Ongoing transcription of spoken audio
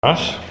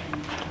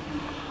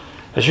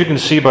As you can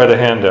see by the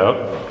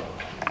handout,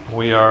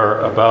 we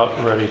are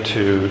about ready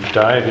to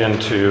dive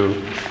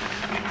into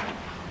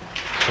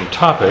some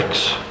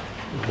topics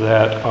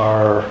that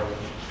are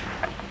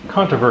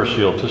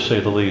controversial, to say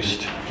the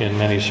least, in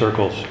many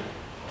circles.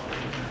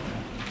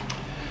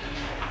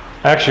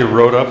 I actually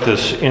wrote up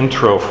this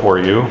intro for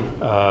you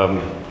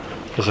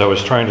as I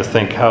was trying to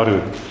think how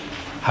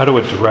to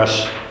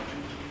address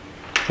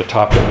the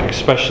topic,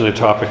 especially the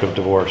topic of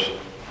divorce.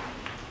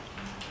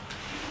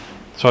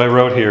 So I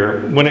wrote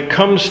here, when it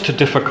comes to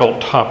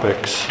difficult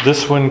topics,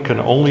 this one can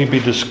only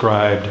be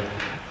described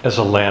as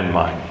a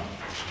landmine.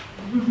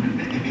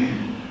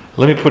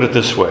 Let me put it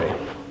this way.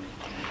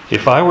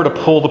 If I were to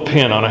pull the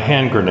pin on a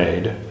hand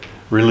grenade,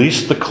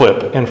 release the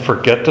clip, and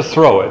forget to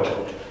throw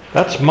it,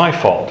 that's my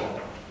fault,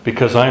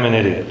 because I'm an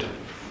idiot.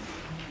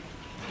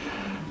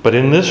 But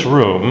in this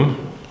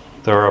room,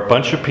 there are a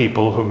bunch of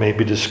people who may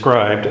be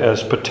described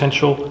as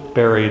potential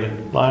buried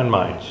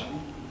landmines.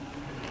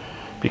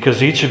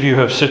 Because each of you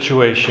have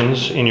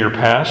situations in your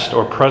past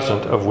or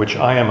present of which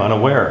I am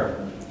unaware.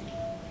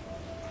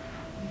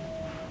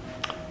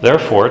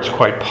 Therefore, it's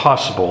quite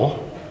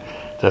possible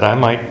that I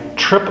might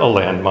trip a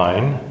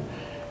landmine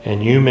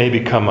and you may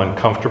become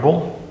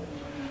uncomfortable,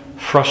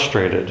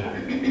 frustrated,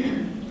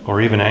 or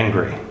even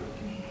angry.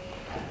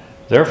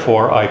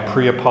 Therefore, I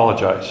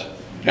pre-apologize.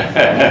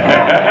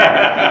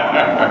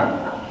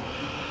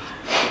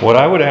 What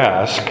I would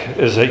ask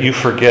is that you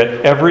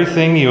forget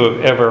everything you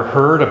have ever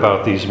heard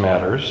about these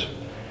matters,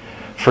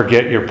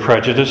 forget your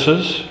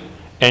prejudices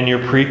and your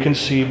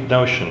preconceived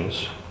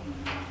notions,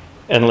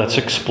 and let's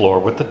explore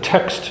what the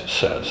text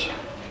says.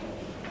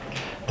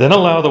 Then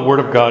allow the Word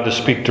of God to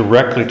speak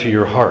directly to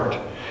your heart.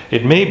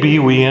 It may be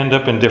we end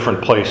up in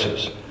different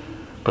places,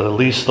 but at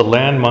least the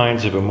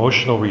landmines of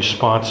emotional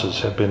responses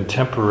have been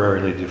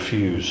temporarily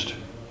diffused.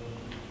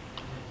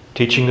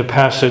 Teaching the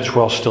passage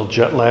while still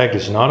jet-lagged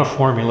is not a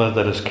formula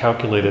that is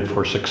calculated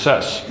for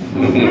success.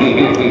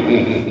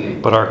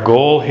 But our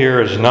goal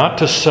here is not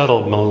to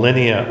settle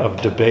millennia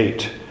of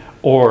debate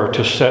or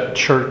to set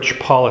church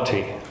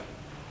polity,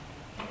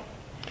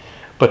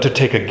 but to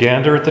take a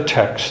gander at the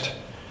text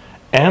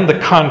and the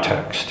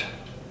context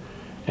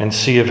and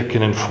see if it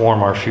can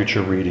inform our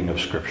future reading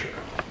of Scripture.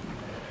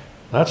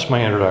 That's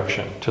my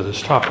introduction to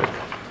this topic.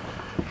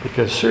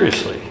 Because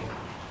seriously,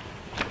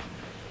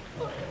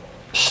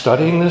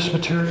 studying this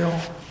material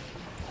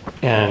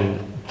and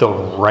the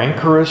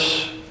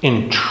rancorous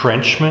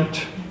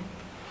entrenchment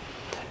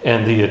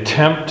and the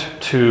attempt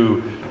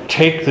to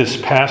take this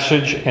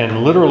passage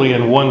and literally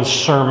in one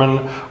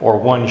sermon or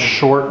one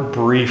short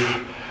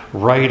brief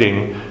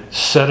writing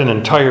set an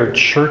entire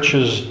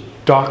church's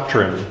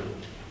doctrine,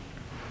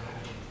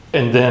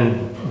 and then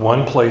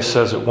one place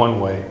says it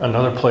one way,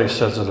 another place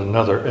says it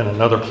another, and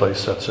another place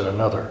says it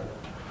another.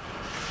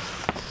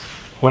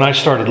 When I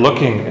started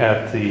looking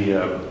at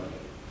the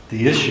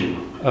issue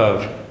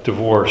of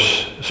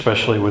divorce,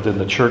 especially within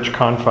the church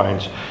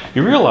confines,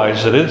 you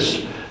realize that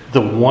it's the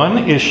one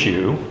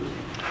issue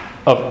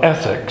of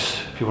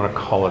ethics, if you want to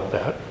call it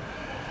that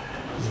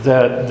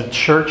the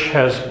church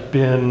has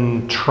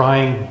been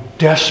trying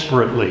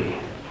desperately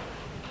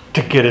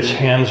to get its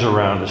hands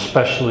around,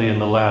 especially in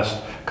the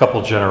last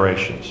couple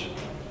generations.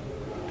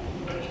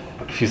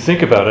 If you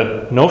think about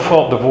it,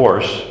 no-fault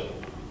divorce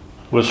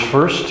was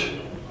first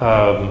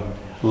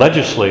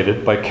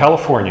legislated by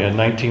California in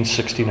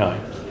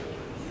 1969.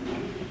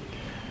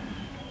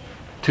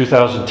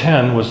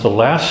 2010 was the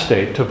last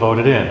state to vote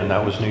it in, and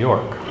that was New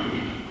York.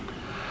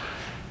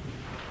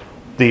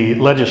 The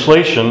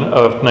legislation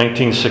of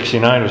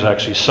 1969 was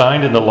actually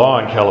signed into law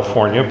in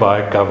California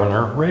by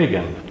Governor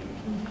Reagan,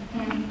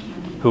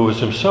 who was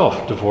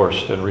himself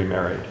divorced and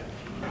remarried.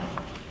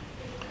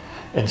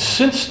 And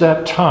since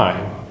that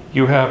time,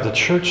 you have the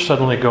church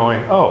suddenly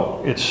going,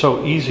 oh, it's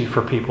so easy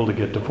for people to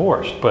get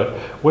divorced. But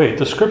wait,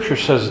 the scripture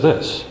says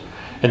this.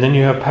 And then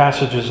you have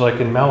passages like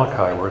in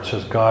Malachi where it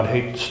says God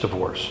hates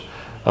divorce,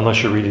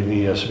 unless you're reading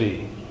the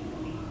ESV.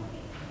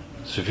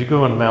 So if you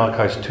go in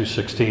Malachi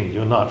 2:16,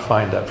 you'll not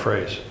find that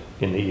phrase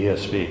in the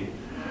ESV.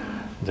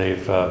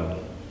 It's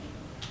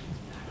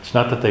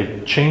not that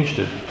they've changed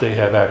it. They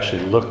have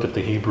actually looked at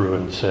the Hebrew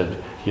and said,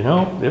 you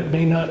know, it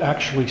may not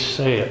actually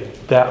say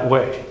it that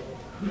way.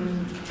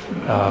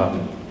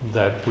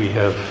 That we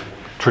have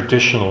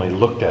traditionally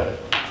looked at it.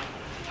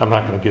 I'm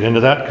not going to get into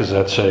that because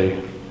that's a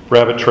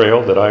rabbit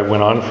trail that I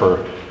went on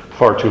for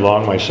far too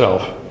long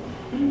myself.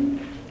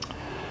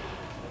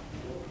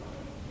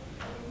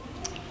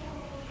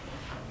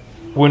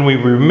 When we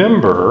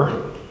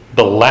remember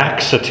the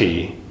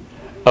laxity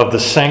of the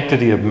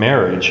sanctity of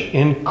marriage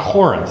in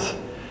Corinth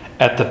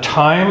at the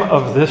time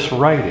of this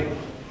writing,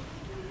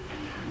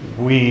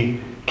 we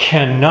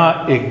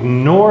cannot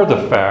ignore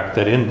the fact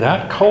that in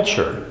that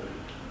culture,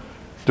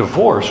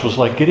 divorce was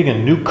like getting a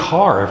new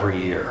car every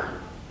year.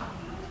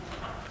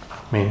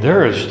 I mean,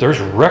 there's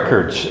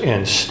records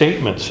and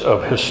statements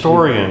of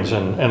historians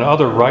and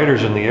other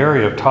writers in the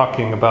area of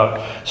talking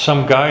about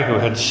some guy who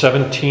had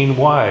 17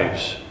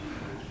 wives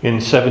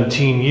in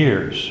 17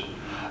 years.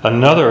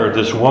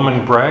 This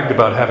woman bragged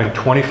about having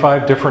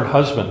 25 different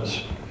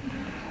husbands.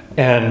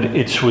 And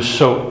it was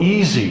so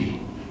easy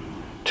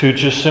to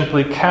just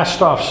simply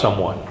cast off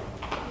someone.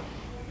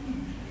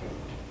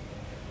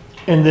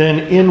 And then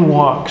in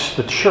walks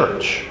the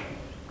church.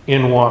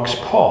 In walks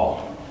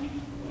Paul.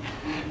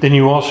 Then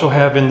you also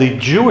have in the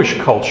Jewish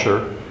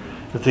culture,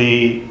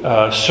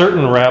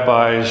 certain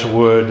rabbis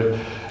would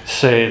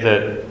say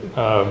that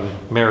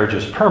marriage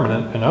is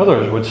permanent, and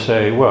others would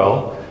say,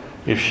 well,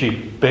 if she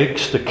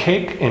bakes the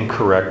cake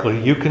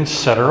incorrectly, you can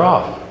set her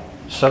off.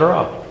 Set her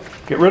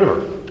off. Get rid of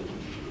her.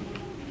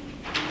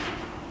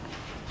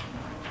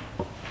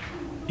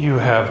 You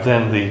have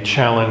then the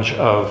challenge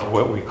of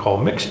what we call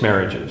mixed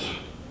marriages.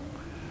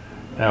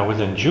 Now,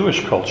 within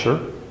Jewish culture,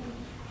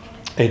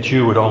 a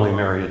Jew would only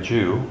marry a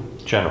Jew,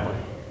 generally.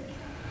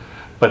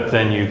 But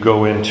then you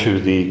go into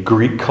the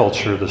Greek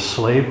culture, the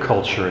slave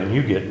culture, and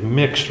you get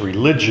mixed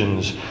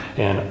religions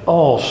and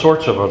all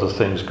sorts of other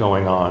things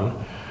going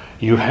on.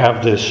 You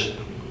have this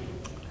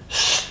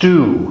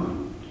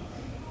stew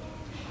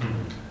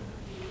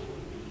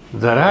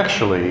that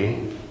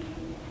actually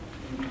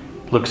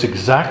looks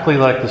exactly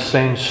like the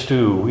same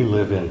stew we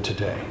live in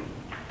today,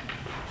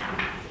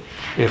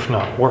 if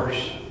not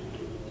worse.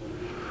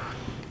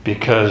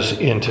 Because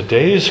in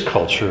today's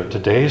culture,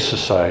 today's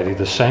society,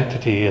 the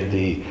sanctity and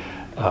the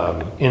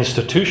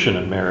institution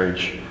of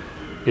marriage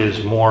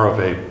is more of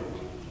a,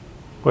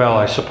 well,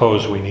 I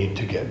suppose we need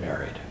to get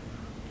married,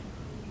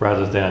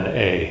 rather than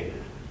a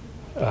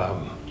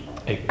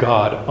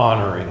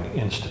God-honoring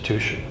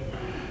institution.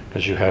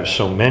 Because you have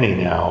so many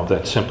now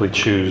that simply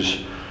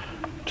choose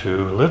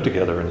to live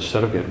together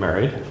instead of get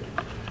married,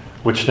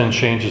 which then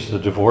changes the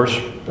divorce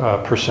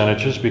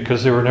percentages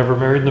because they were never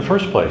married in the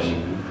first place.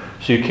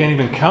 So you can't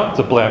even count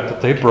the black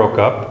that they broke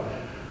up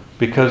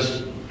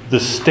because the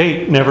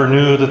state never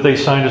knew that they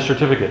signed a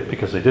certificate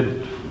because they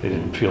didn't. They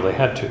didn't feel they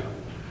had to.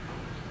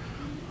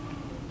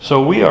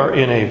 So we are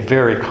in a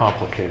very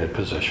complicated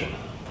position.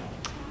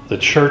 The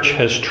church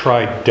has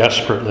tried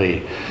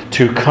desperately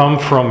to come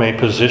from a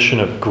position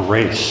of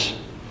grace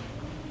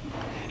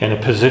and a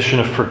position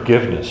of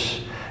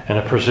forgiveness and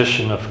a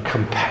position of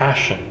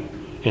compassion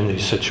in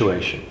these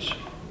situations.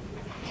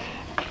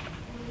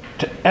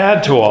 To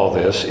add to all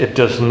this, it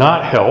does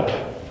not help,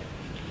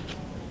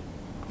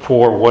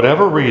 for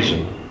whatever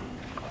reason,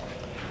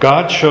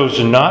 God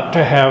chose not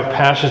to have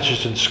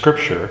passages in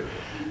Scripture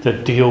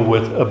that deal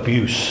with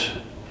abuse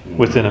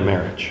within a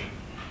marriage.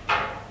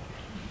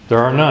 There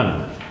are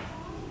none.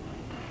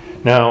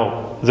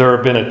 Now, there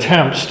have been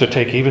attempts to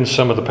take even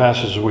some of the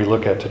passages we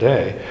look at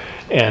today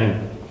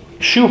and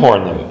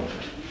shoehorn them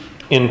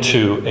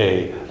into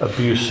a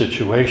abuse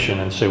situation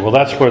and say, well,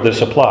 that's where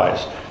this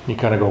applies. And you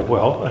kind of go,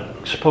 well, I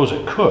suppose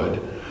it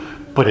could,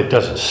 but it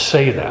doesn't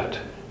say that.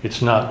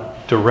 It's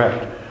not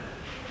direct.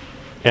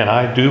 And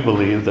I do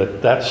believe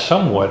that that's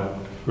somewhat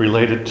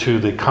related to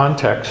the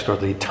context or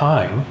the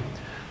time,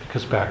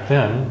 because back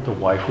then the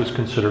wife was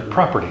considered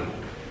property,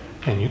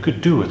 and you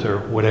could do with her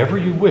whatever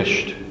you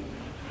wished,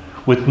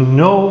 with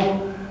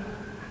no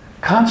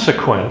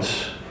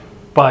consequence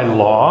by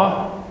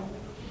law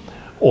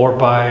or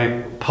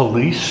by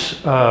police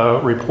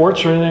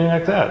reports or anything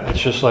like that. It's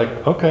just like,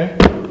 okay,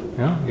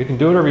 you can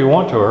do whatever you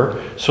want to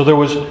her. So there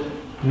was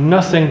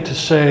nothing to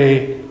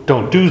say,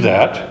 don't do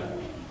that,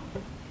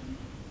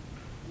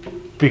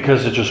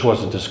 because it just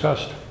wasn't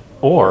discussed.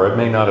 Or it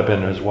may not have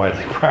been as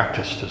widely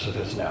practiced as it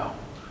is now.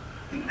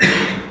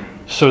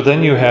 So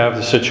then you have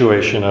the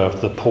situation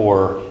of the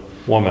poor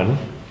woman,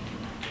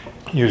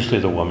 usually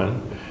the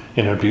woman,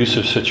 in an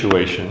abusive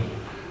situation,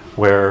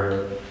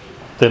 where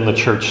then the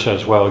church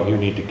says, well, you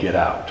need to get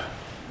out.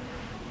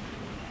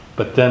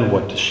 But then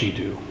what does she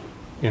do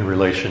in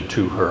relation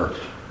to her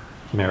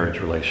marriage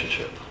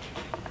relationship?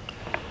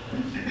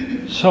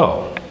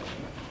 So,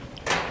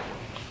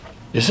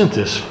 isn't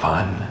this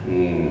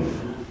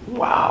fun?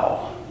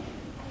 Wow.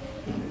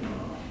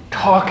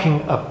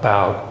 Talking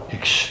about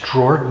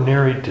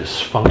extraordinary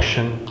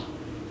dysfunction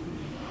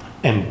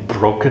and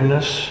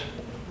brokenness.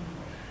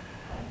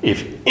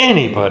 If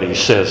anybody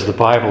says the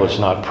Bible is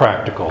not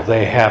practical,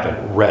 they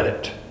haven't read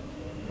it.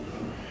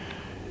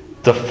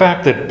 The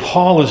fact that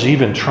Paul is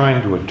even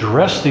trying to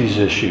address these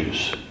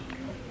issues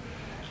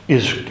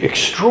is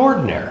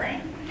extraordinary.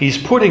 He's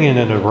putting it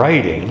into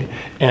writing,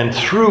 and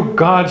through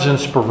God's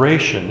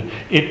inspiration,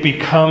 it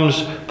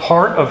becomes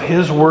part of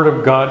His Word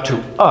of God to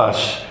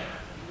us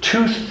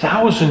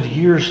 2,000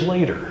 years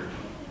later.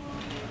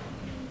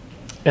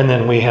 And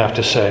then we have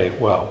to say,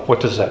 well, what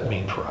does that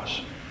mean for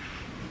us?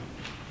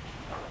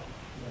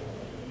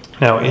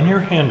 Now, in your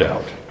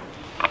handout,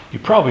 you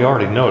probably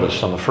already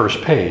noticed on the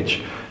first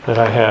page that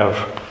I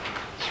have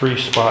 3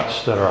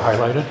 spots that are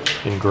highlighted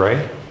in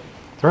gray.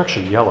 They're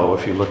actually yellow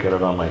if you look at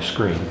it on my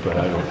screen, but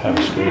I don't have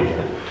a screen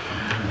here.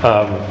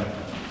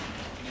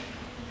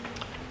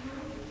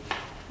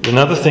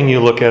 Another thing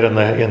you look at on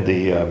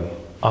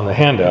the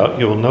handout,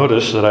 you'll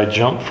notice that I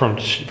jumped from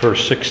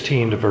verse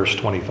 16 to verse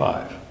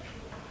 25.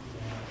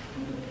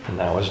 And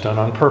that was done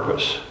on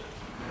purpose.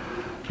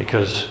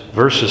 Because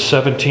verses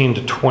 17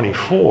 to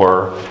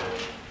 24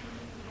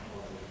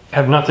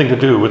 have nothing to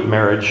do with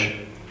marriage,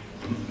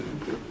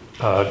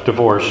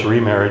 divorce,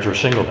 remarriage, or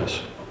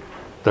singleness.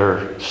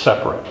 They're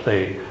separate.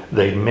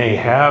 They may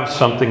have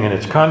something in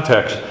its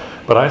context,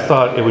 but I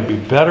thought it would be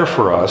better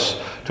for us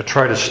to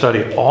try to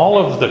study all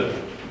of the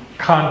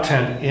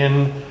content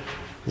in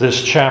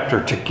this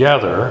chapter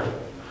together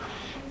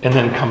and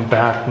then come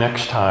back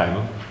next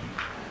time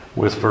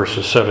with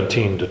verses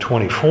 17 to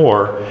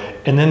 24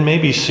 and then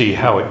maybe see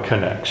how it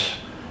connects.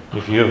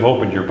 If you have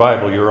opened your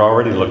Bible, you're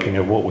already looking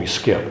at what we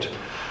skipped.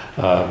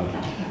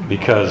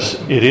 Because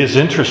it is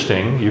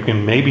interesting, you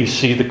can maybe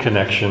see the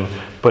connection,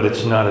 but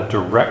it's not a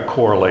direct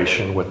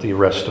correlation with the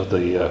rest of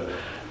the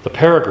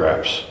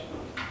paragraphs.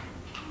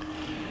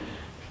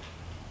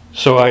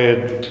 So I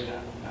had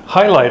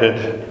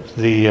highlighted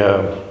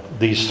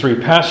these three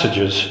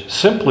passages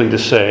simply to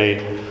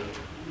say,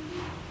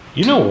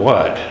 you know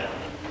what?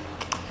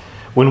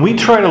 When we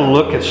try to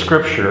look at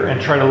Scripture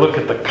and try to look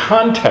at the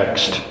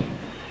context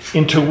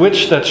into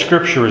which that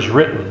Scripture is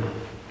written,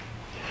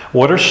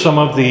 what are some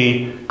of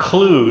the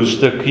clues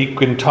that you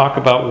can talk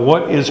about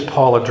what is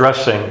Paul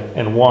addressing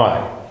and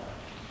why?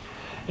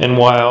 And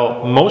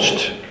while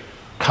most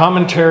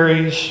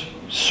commentaries,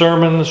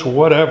 sermons,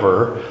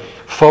 whatever,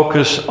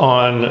 focus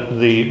on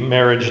the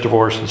marriage,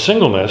 divorce, and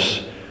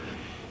singleness,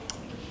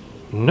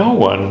 no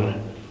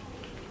one,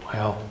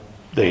 well,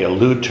 they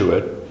allude to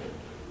it,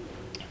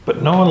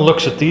 but no one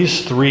looks at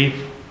these three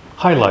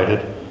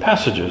highlighted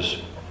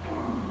passages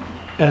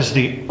as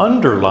the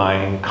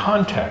underlying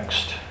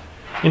context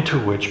into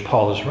which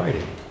Paul is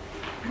writing.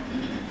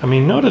 I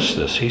mean, notice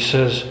this. He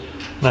says,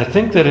 and I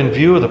think that in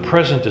view of the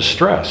present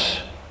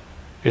distress,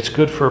 it's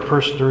good for a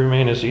person to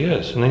remain as he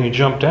is. And then you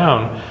jump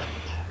down,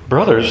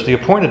 brothers, the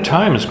appointed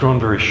time has grown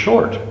very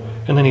short.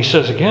 And then he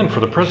says again, for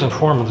the present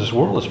form of this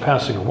world is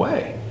passing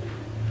away.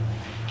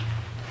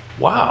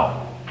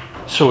 Wow.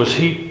 So what's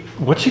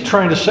he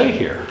trying to say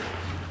here?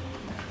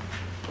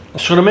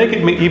 So to make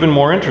it even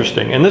more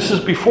interesting, and this is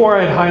before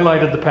I had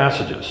highlighted the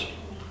passages.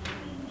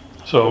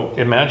 So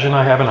imagine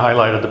I haven't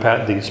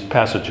highlighted these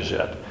passages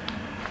yet.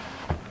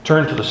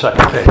 Turn to the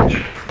second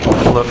page.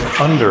 Look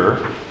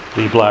under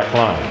the black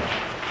line.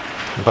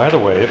 And by the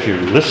way, if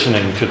you're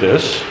listening to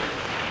this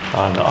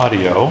on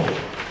audio,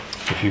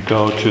 if you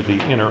go to the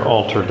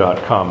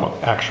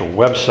inneraltar.com actual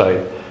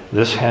website,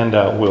 this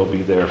handout will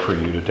be there for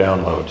you to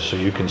download so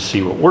you can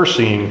see what we're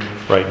seeing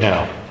right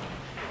now.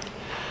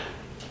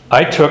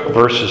 I took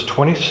verses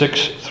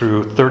 26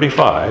 through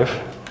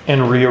 35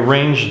 and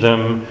rearranged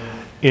them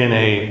in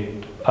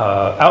a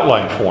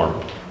outline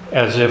form,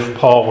 as if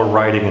Paul were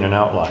writing in an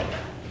outline.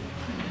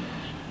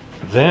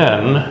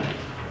 Then,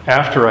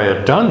 after I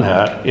had done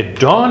that, it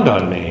dawned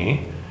on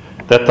me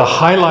that the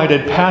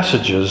highlighted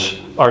passages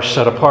are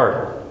set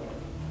apart.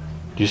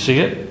 Do you see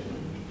it?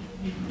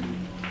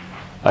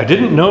 I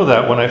didn't know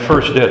that when I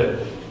first did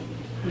it.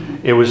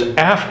 It was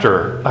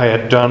after I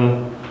had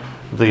done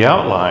the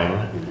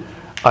outline,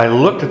 I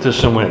looked at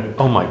this and went,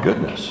 oh my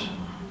goodness,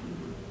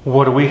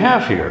 what do we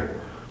have here?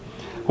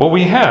 What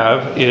we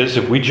have is,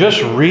 if we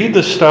just read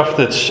the stuff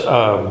that's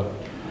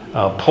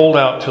pulled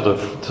out to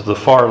the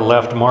far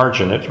left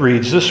margin, it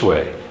reads this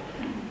way.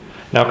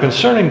 Now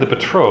concerning the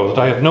betrothed,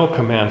 I have no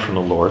command from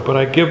the Lord, but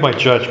I give my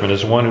judgment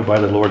as one who by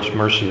the Lord's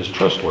mercy is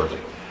trustworthy.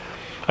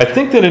 I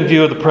think that in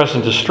view of the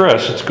present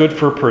distress, it's good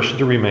for a person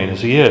to remain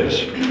as he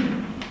is.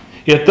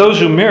 Yet those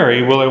who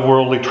marry will have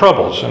worldly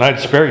troubles, and I'd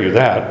spare you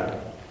that.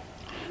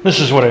 This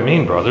is what I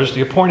mean, brothers.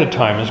 The appointed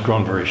time has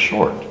grown very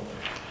short.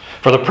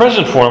 For the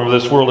present form of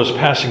this world is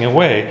passing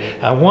away.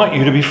 I want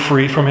you to be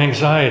free from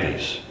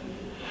anxieties.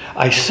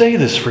 I say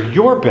this for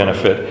your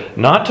benefit,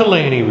 not to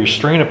lay any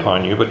restraint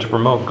upon you, but to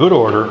promote good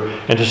order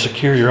and to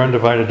secure your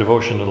undivided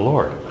devotion to the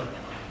Lord.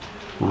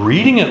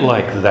 Reading it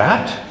like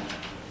that,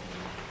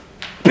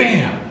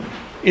 bam!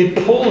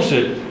 It pulls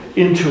it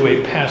into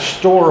a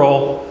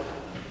pastoral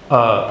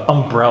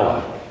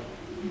umbrella.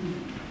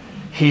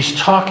 He's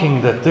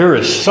talking that there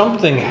is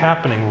something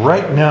happening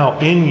right now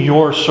in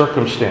your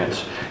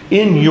circumstance,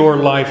 in your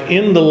life,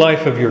 in the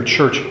life of your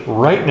church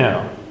right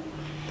now.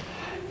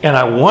 And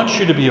I want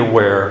you to be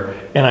aware,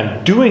 and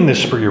I'm doing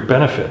this for your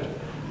benefit.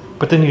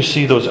 But then you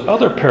see those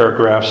other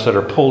paragraphs that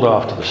are pulled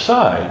off to the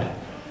side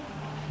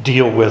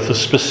deal with the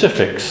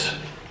specifics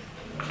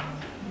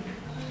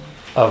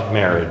of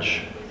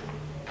marriage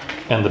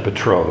and the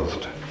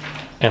betrothed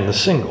and the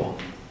single.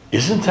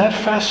 Isn't that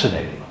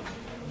fascinating?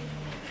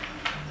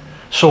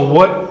 So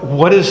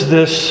what is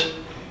this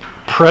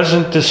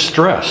present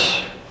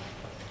distress?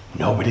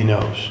 Nobody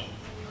knows.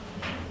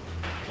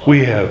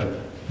 We have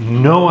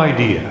no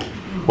idea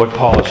what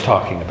Paul is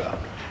talking about.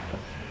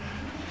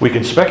 We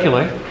can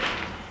speculate.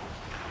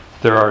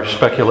 There are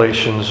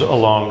speculations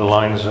along the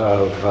lines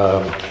of,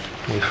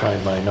 let me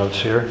find my notes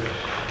here.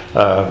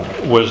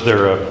 Was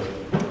there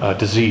a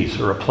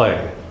disease or a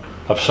plague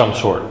of some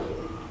sort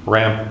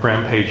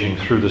rampaging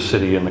through the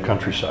city and the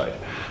countryside?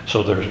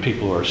 So there's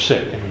people who are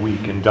sick and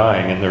weak and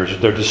dying, and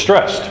they're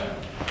distressed.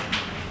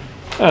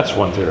 That's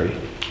one theory.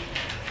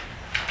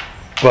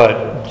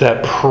 But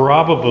that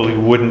probably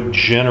wouldn't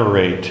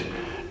generate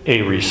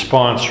a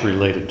response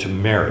related to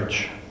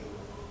marriage.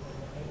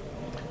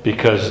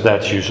 because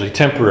that's usually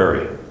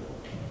temporary.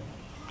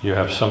 You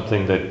have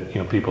something that,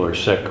 people are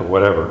sick or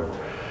whatever.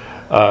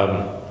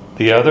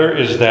 The other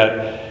is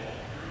that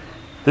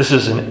this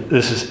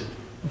is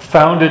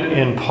founded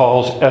in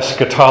Paul's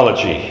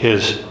eschatology,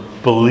 his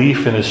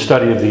belief in his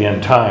study of the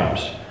end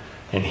times.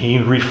 And he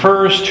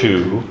refers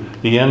to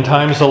the end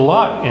times a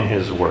lot in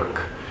his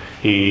work.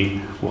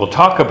 He will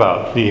talk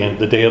about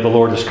the day of the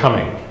Lord is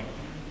coming.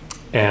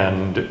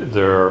 And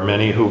there are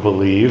many who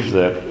believe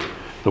that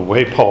the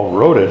way Paul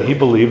wrote it, he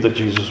believed that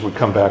Jesus would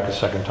come back a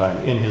second time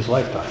in his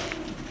lifetime.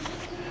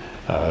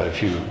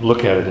 If you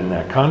look at it in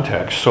that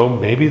context, so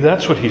maybe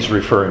that's what he's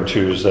referring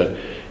to, is that,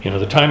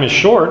 the time is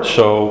short,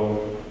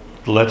 so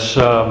let's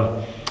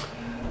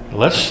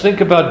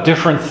think about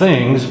different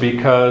things,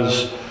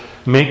 because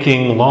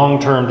making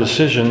long-term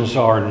decisions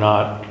are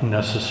not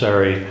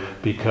necessary,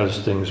 because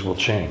things will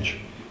change.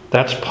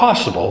 That's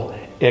possible,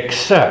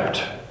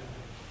 except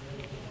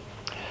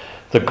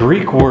the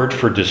Greek word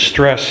for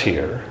distress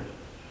here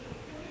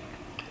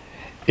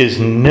is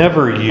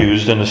never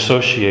used in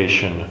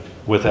association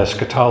with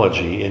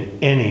eschatology in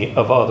any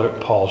of other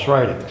Paul's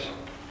writings.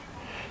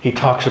 He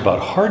talks about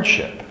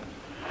hardship,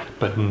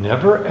 but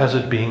never as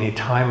it being a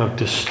time of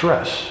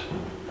distress.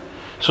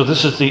 So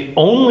this is the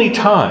only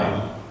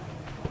time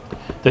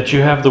that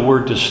you have the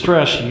word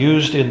distress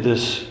used in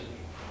this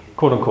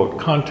quote-unquote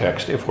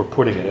context, if we're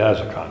putting it as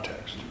a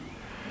context.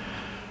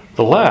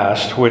 The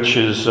last, which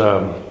is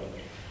the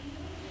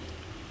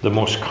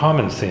most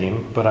common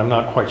theme, but I'm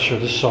not quite sure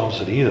this solves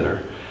it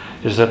either,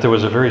 is that there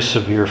was a very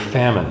severe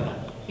famine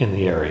in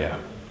the area.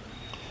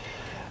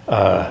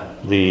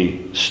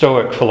 The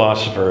Stoic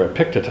philosopher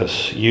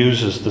Epictetus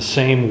uses the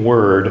same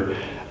word,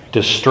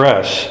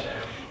 distress,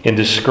 in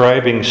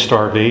describing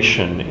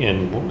starvation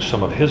in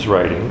some of his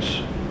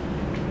writings.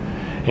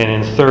 And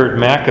in 3rd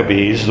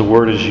Maccabees, the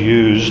word is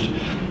used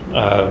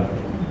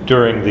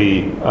during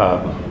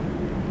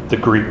the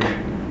Greek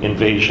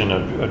invasion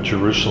of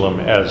Jerusalem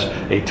as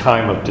a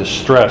time of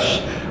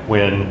distress,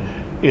 when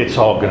it's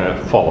all going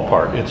to fall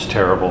apart. It's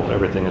terrible.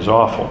 Everything is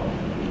awful.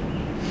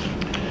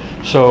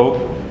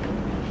 So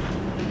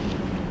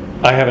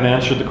I haven't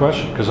answered the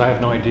question, because I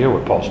have no idea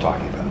what Paul's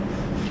talking about.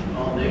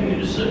 Well, making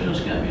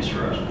decisions can be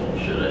stressful.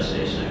 Should I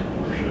stay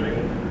single or should I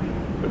get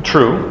married?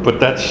 True, but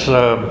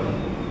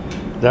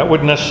that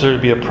wouldn't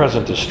necessarily be a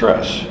present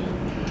distress.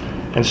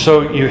 And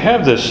so you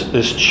have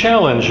this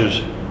challenge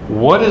is,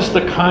 what is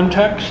the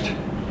context?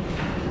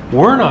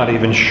 We're not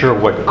even sure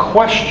what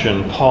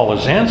question Paul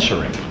is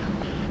answering,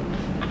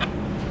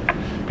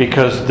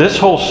 because this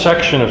whole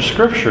section of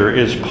Scripture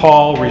is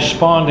Paul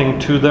responding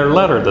to their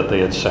letter that they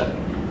had sent,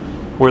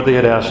 where they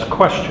had asked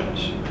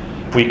questions.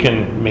 We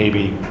can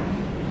maybe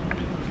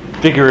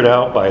figure it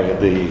out by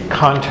the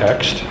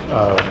context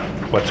of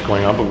what's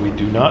going on, but we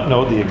do not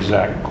know the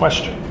exact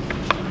question.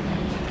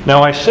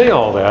 Now, I say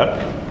all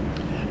that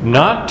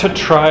not to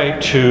try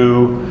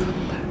to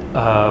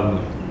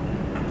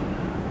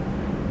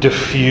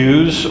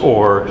diffuse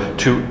or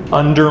to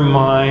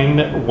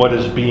undermine what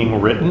is being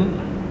written,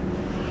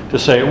 to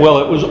say, well,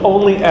 it was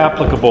only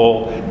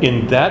applicable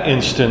in that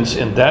instance,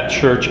 in that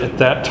church, at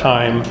that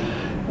time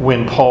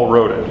when Paul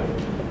wrote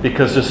it,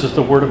 because this is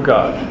the Word of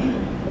God.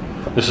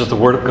 This is the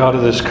Word of God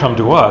that has come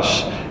to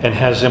us and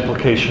has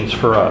implications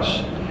for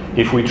us.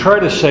 If we try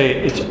to say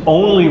it's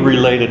only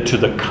related to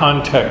the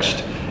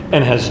context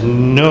and has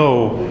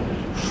no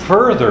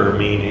further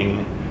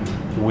meaning,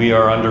 we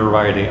are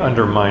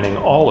undermining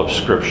all of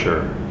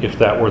Scripture if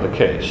that were the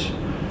case.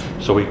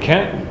 So we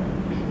can't,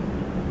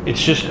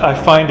 it's just, I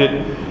find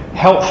it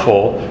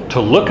helpful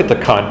to look at the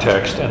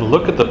context and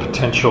look at the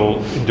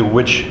potential into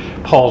which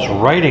Paul's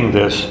writing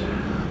this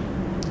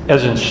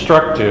as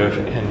instructive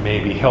and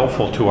maybe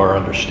helpful to our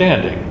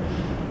understanding,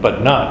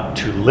 but not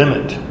to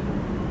limit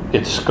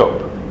its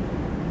scope.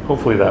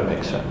 Hopefully that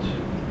makes sense.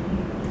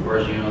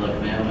 Whereas, the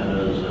commandment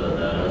is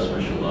that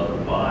husbands should love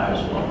their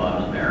wives while I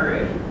was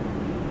married.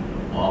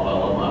 Well, if I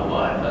love my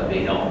wife, I'd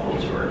be helpful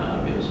to her, not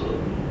abusive.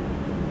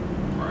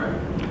 Right?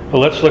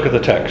 Well, let's look at the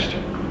text.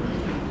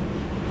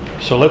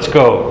 So let's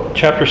go,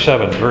 chapter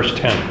 7, verse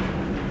 10.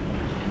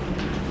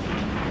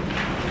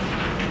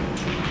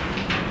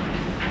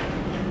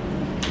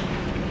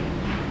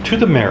 To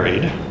the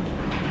married,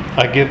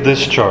 I give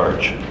this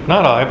charge,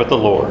 not I, but the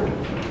Lord.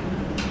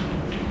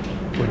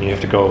 When you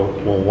have to go,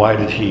 well, why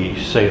did he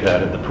say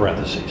that in the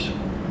parentheses?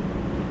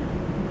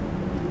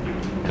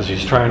 Because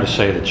he's trying to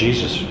say that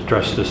Jesus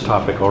addressed this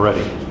topic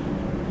already.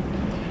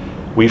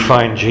 We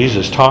find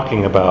Jesus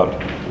talking about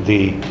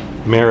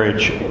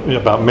marriage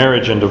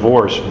and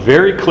divorce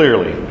very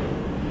clearly.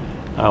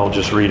 I'll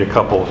just read a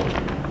couple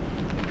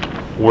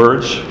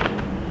words.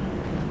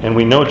 And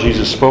we know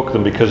Jesus spoke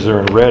them because they're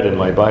in red in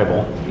my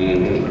Bible.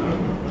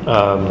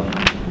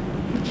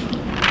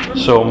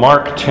 So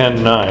Mark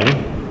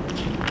 10:9.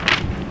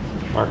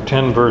 Mark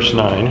 10, verse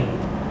 9.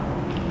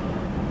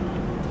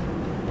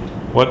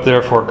 What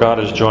therefore God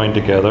has joined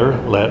together,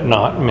 let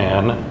not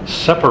man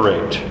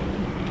separate.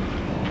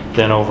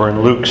 Then over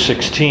in Luke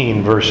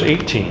 16, verse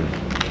 18.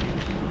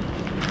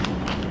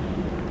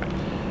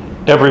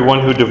 Everyone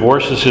who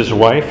divorces his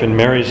wife and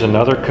marries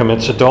another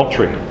commits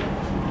adultery.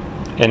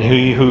 And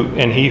he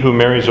who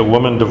marries a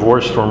woman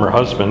divorced from her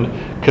husband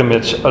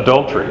commits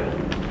adultery.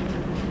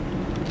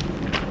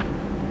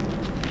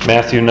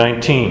 Matthew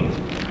 19,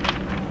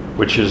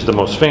 which is the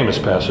most famous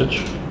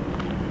passage.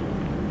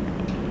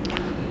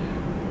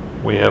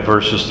 We have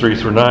verses 3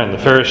 through 9. The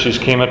Pharisees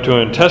came up to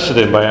him and tested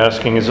him by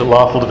asking, "Is it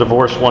lawful to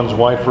divorce one's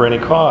wife for any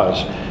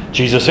cause?"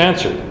 Jesus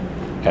answered,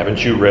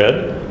 "Haven't you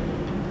read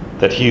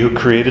that he who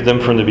created them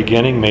from the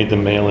beginning made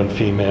them male and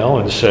female,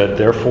 and said,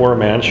 'Therefore a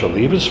man shall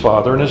leave his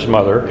father and his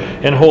mother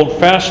and hold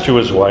fast to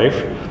his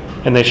wife,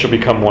 and they shall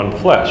become one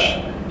flesh.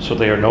 So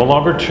they are no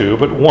longer two,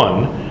 but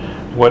one.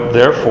 What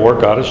therefore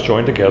God has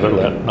joined together,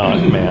 let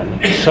not man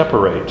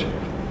separate.'"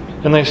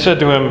 And they said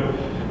to him,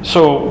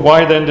 "So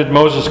why then did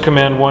Moses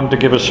command one to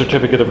give a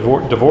certificate of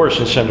divorce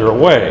and send her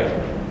away?"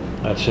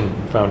 That's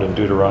found in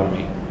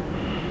Deuteronomy.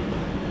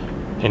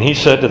 And he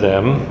said to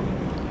them,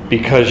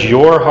 "Because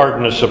your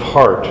hardness of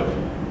heart,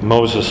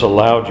 Moses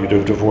allowed you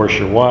to divorce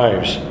your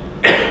wives.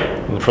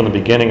 And from the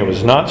beginning it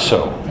was not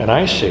so. And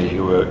I say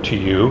to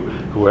you,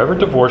 whoever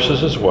divorces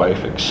his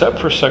wife, except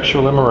for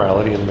sexual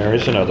immorality, and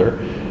marries another,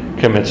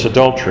 commits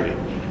adultery."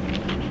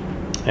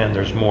 And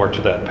there's more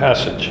to that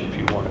passage if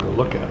you want to go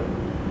look at it.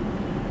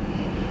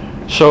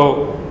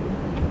 So,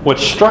 what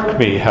struck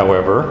me,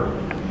 however,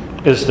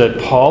 is that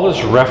Paul is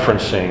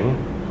referencing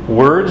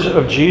words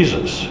of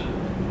Jesus,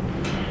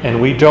 and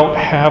we don't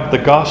have the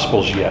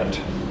Gospels yet.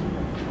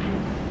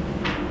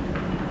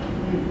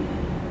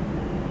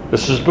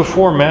 This is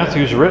before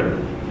Matthew's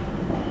written.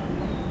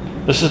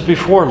 This is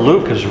before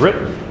Luke is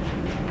written.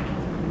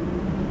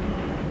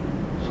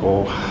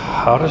 So,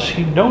 how does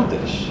he know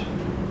this?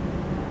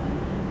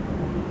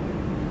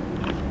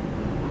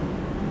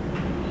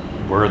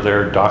 Were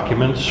there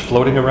documents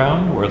floating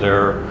around? Were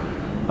there,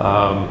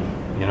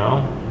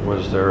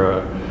 was there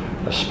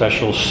a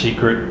special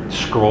secret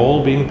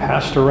scroll being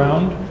passed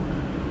around?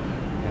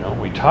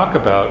 We talk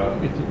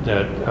about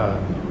that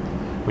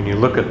when you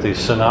look at the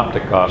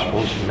synoptic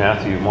Gospels,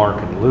 Matthew,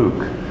 Mark, and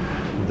Luke,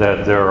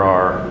 that there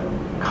are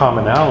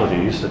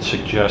commonalities that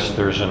suggest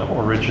there's an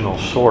original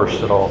source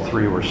that all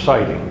three were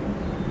citing.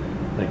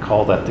 They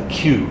call that the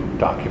Q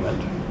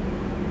document,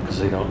 because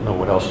they don't know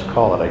what else to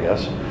call it, I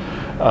guess.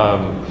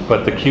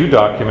 But the Q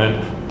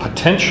document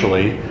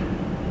potentially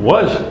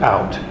was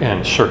out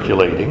and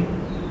circulating,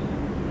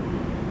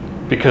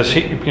 because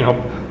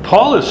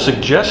Paul is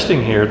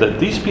suggesting here that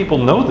these people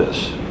know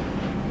this.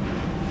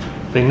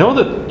 They know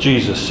that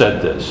Jesus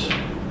said this.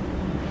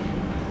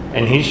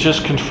 And he's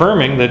just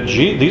confirming that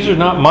these are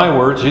not my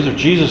words, these are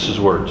Jesus'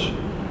 words.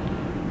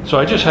 So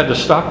I just had to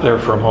stop there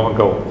for a moment and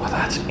go, well,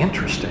 that's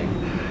interesting.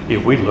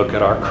 If we look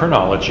at our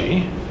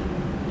chronology,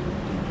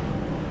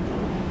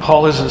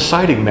 Paul isn't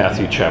citing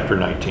Matthew chapter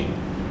 19.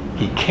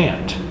 He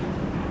can't.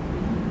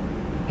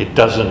 It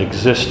doesn't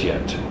exist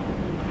yet.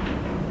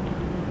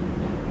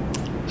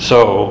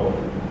 So,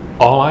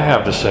 all I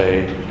have to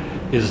say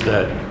is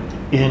that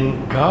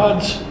in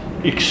God's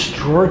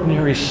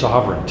extraordinary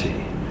sovereignty,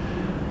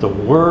 the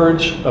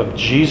words of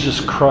Jesus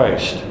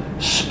Christ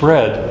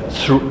spread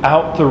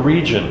throughout the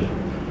region.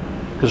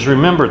 Because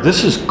remember,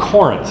 this is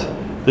Corinth.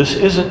 This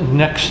isn't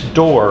next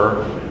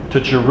door to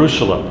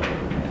Jerusalem.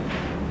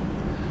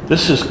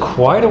 This is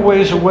quite a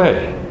ways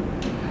away.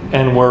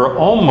 And we're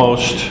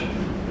almost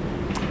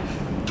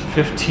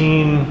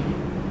 15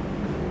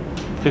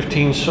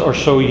 or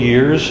so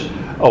years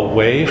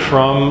away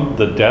from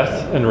the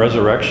death and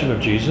resurrection of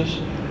Jesus.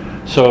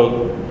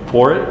 So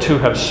for it to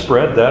have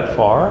spread that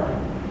far,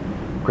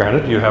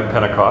 granted you have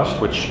Pentecost,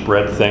 which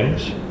spread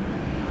things,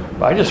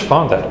 but I just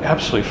found that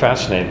absolutely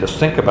fascinating to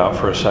think about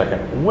for a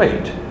second.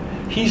 Wait,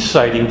 he's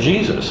citing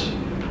Jesus.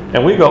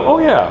 And we go, oh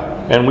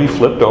yeah, and we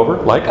flipped over,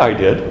 like I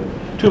did,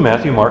 to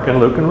Matthew, Mark, and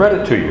Luke and read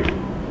it to you.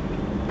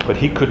 But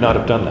he could not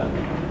have done that.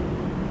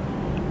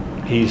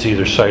 He's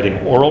either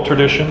citing oral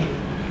tradition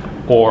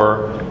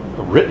or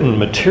written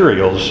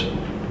materials,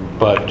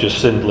 but just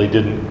simply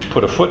didn't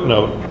put a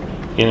footnote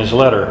in his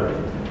letter,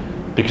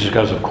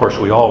 because of course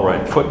we all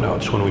write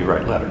footnotes when we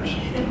write letters.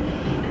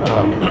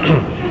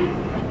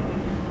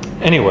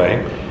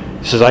 Anyway,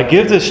 he says, I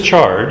give this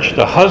charge,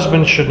 the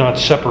husband should not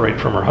separate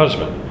from her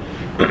husband.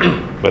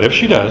 But if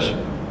she does,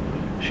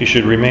 she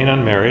should remain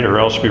unmarried or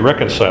else be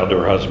reconciled to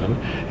her husband,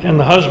 and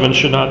the husband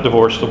should not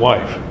divorce the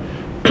wife.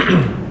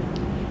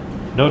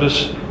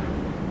 Notice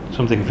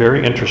something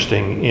very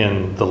interesting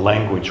in the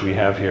language we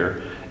have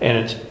here,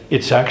 and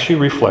it actually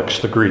reflects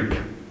the Greek.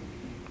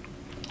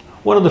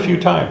 One of the few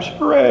times,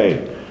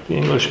 hooray, the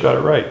English got it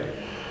right. It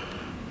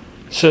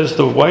says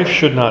the wife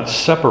should not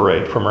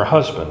separate from her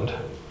husband,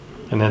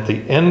 and at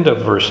the end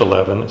of verse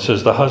 11 it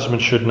says the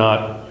husband should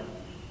not,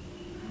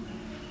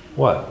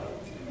 what?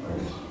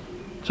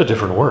 It's a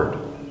different word.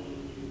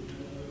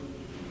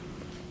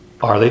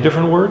 Are they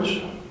different words?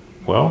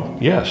 Well,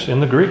 yes, in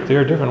the Greek they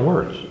are different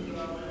words.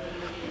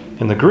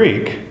 In the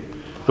Greek,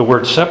 the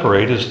word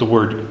separate is the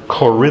word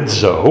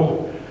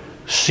chorizo,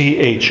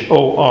 choridzo,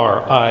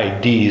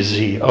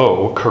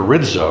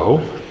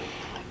 chorizo,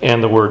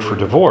 And the word for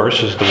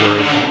divorce is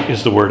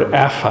the word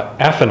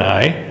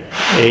aphanai,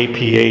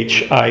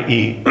 A-P-H-I-E-N-A-I.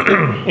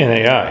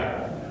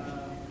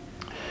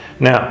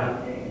 Now,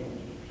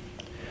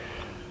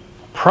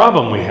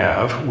 problem we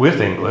have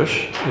with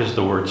English is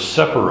the word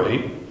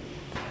separate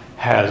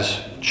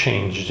has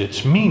changed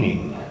its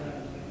meaning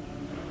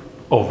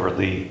over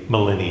the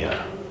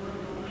millennia.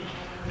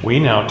 We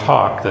now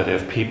talk that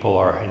if people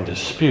are in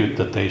dispute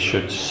that they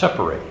should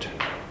separate,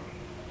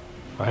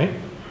 right?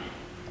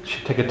 They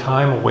should take a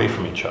time away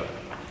from each other.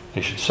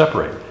 They should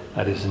separate.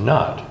 That is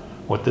not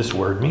what this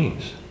word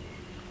means.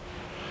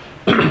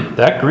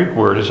 That Greek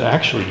word is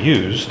actually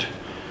used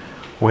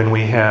when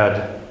we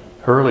had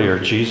earlier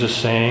Jesus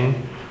saying,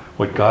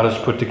 what God has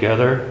put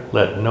together,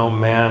 let no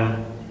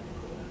man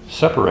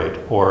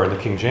separate, or in the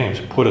King James,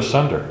 put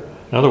asunder.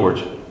 In other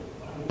words,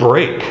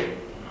 break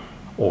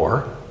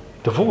or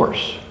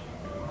divorce.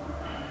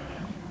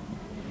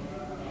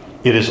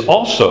 It is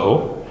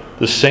also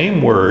the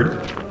same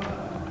word,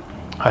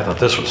 I thought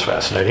this was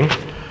fascinating,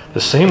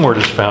 the same word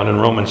is found in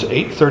Romans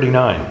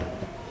 8:39.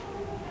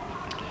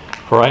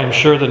 For I am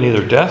sure that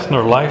neither death,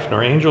 nor life,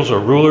 nor angels, or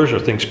rulers, or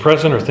things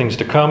present, or things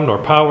to come, nor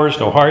powers,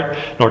 nor height,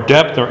 nor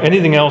depth, nor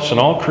anything else in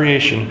all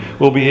creation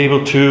will be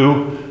able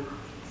to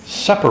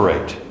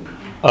separate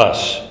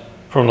us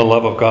from the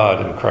love of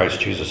God in Christ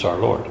Jesus our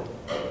Lord.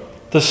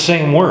 The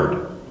same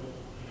word.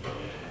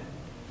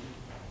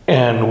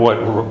 And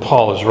what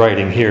Paul is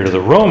writing here to the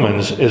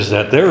Romans is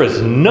that there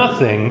is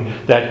nothing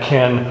that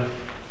can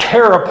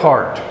tear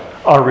apart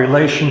our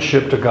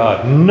relationship to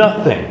God.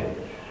 Nothing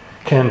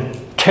can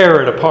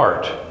tear it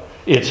apart.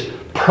 It's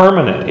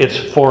permanent. It's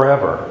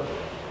forever.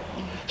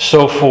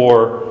 So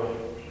for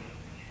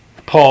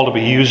Paul to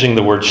be using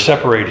the word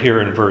separate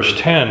here in verse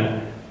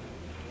 10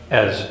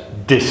 as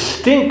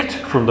distinct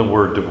from the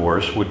word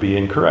divorce would be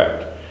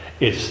incorrect.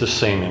 It's the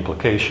same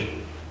implication.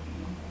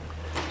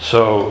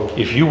 So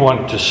if you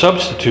want to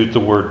substitute the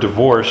word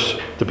divorce,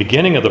 the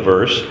beginning of the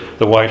verse,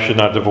 the wife should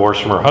not divorce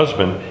from her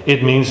husband,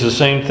 it means the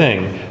same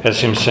thing as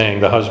him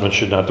saying the husband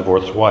should not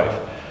divorce his wife.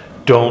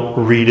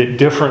 Don't read it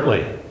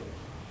differently.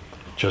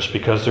 Just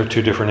because they're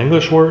two different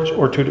English words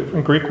or two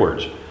different Greek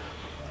words.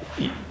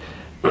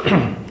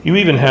 You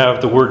even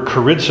have the word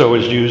chorizo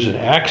is used in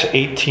Acts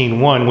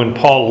 18:1 when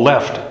Paul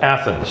left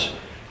Athens.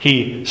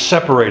 He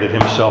separated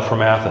himself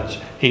from Athens.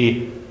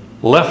 He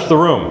left the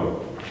room.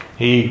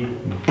 He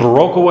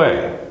broke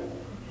away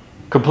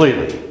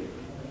completely.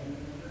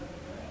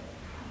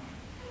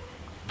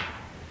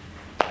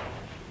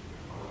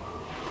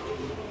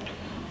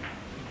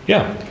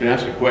 Yeah. Can I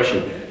ask a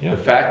question? Yeah.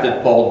 The fact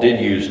that Paul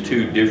did use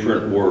two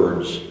different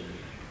words,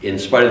 in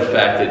spite of the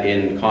fact that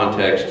in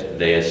context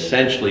they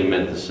essentially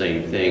meant the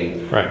same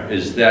thing, Right.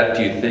 is that,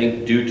 do you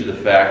think, due to the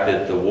fact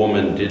that the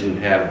woman didn't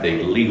have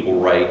the legal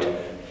right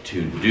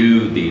to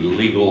do the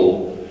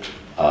legal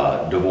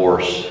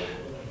divorce?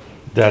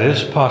 That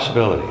is a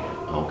possibility.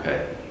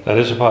 Okay. That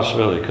is a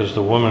possibility because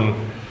the woman,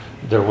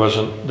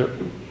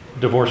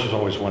 divorce is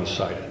always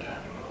one-sided.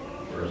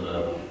 Where's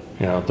that?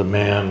 You know, the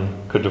man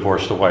could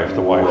divorce the wife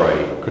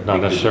Right. could not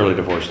Because- necessarily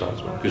divorce the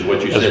husband. Because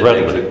what you As said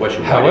readily. begs the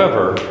question. why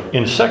However,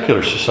 in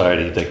secular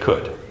society, they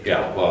could. Yeah,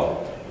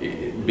 well,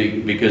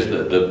 because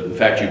the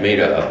fact you made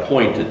a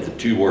point that the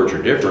two words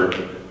are different,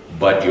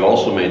 but you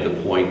also made the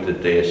point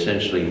that they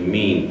essentially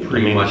mean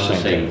pretty mean the much the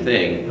same same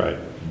thing. Right.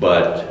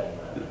 But,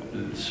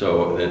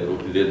 so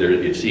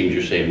it seems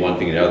you're saying one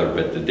thing or the other,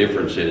 but the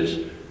difference is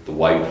the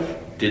wife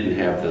didn't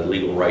have the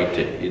legal right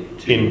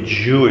to In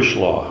Jewish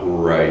law.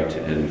 right,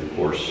 and of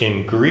course,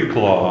 In Greek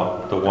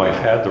law, the wife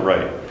had the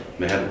right.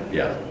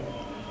 yeah,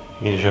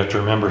 You have to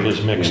remember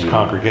his mixed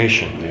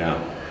congregation. yeah.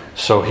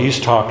 So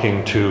he's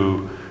talking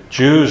to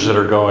Jews that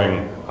are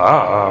going,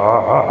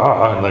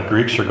 and the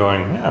Greeks are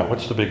going, yeah,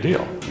 what's the big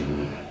deal?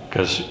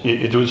 Because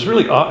it was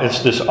really odd. It's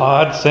this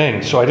odd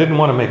thing. So I didn't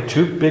want to make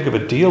too big of a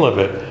deal of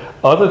it,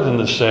 other than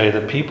to say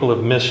that people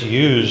have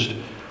misused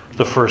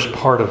the first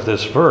part of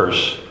this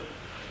verse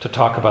to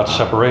talk about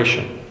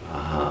separation.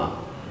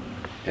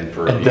 And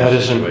for And these that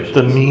isn't situations-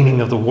 the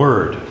meaning of the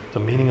word. The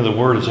meaning of the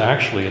word is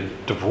actually a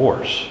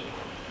divorce.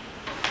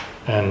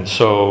 And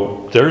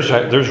so there's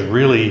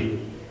really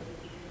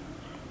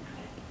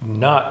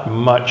not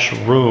much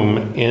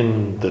room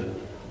in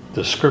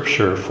the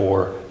scripture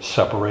for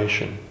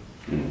separation.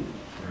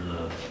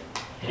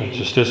 It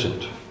just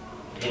isn't.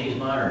 In these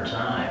modern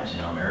times,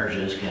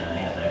 marriages can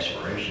have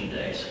expiration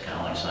dates, kind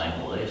of like signing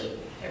the lease.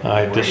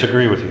 I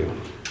disagree with you.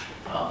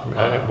 Oh,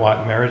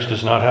 Marriage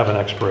does not have an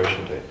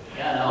expiration date,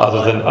 yeah, no,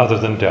 other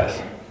than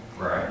death.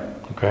 Right.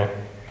 Okay?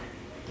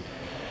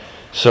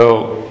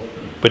 So,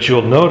 but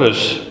you'll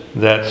notice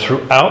that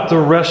throughout the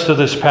rest of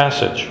this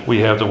passage, we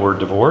have the word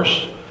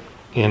divorce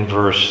in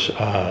verse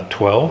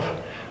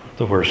 12,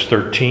 the verse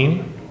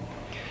 13.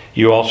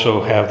 You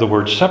also have the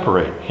word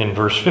separate in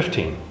verse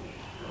 15.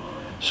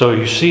 So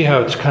you see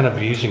how it's kind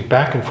of using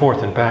back and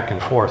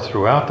forth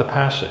throughout the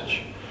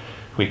passage.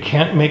 We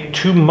can't make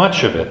too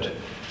much of it,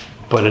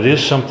 but it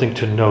is something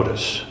to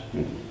notice.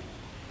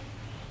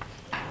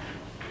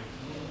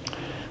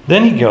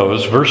 Then he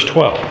goes, verse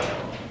 12.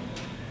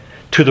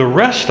 To the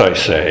rest I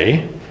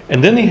say,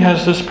 and then he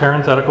has this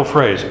parenthetical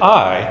phrase,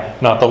 I,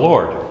 not the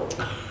Lord.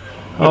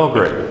 Oh,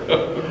 great.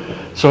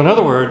 So in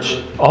other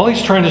words, all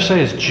he's trying to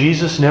say is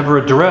Jesus never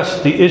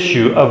addressed the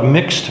issue of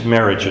mixed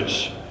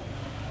marriages.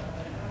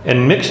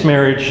 And mixed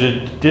marriage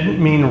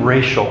didn't mean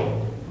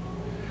racial.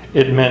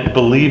 It meant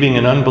believing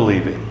and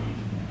unbelieving.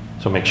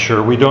 So make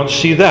sure we don't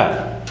see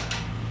that.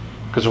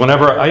 Because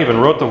whenever I even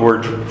wrote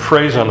the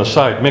phrase on the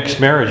side, mixed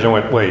marriage, and I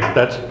went, wait,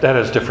 that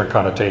has different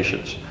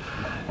connotations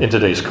in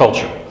today's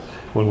culture.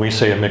 When we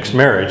say a mixed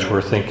marriage,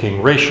 we're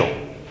thinking racial.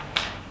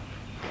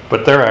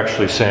 But they're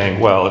actually saying,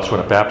 well, it's when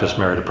a Baptist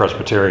married a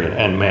Presbyterian,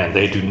 and man,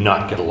 they do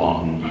not get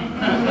along.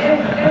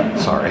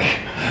 Sorry.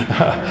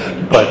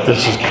 But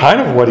this is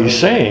kind of what he's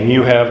saying.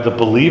 You have the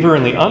believer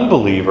and the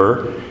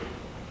unbeliever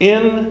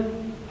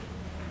in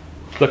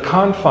the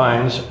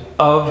confines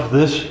of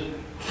this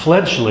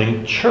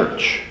fledgling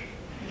church.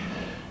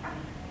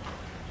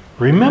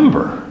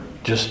 Remember,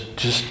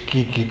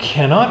 you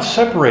cannot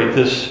separate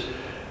this,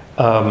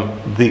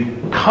 the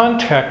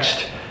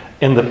context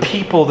and the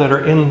people that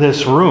are in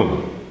this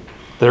room,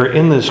 that are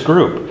in this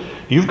group.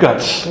 You've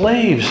got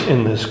slaves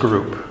in this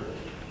group.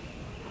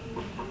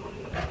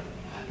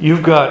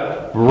 You've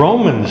got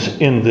Romans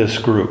in this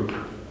group.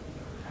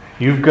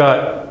 You've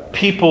got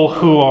people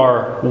who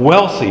are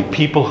wealthy,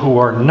 people who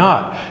are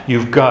not.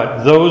 You've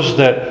got those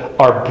that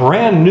are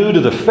brand new to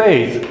the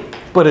faith,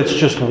 but it's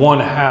just one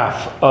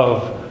half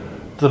of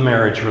the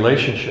marriage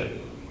relationship.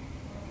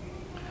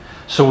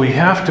 So we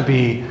have to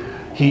be,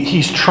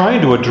 he's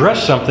trying to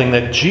address something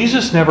that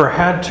Jesus never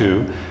had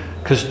to,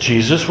 because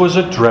Jesus was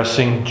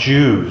addressing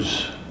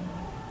Jews.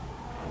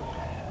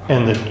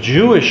 And the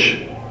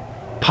Jewish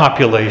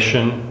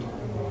population,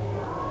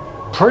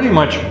 pretty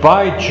much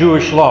by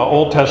Jewish law,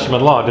 Old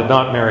Testament law, did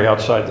not marry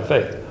outside the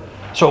faith.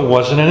 So it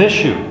wasn't an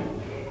issue.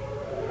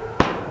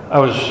 I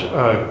was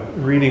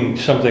reading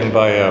something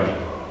by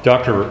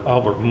Dr.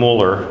 Albert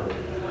Mohler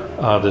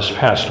this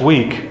past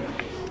week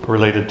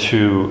related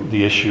to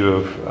the issue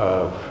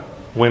of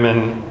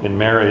women in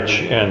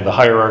marriage and the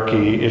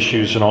hierarchy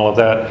issues and all of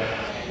that.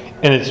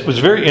 And it was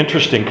very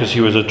interesting because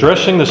he was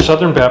addressing the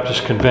Southern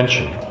Baptist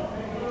Convention.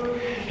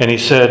 And he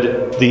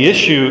said the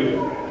issue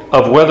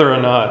of whether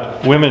or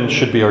not women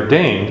should be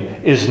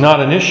ordained is not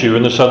an issue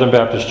in the Southern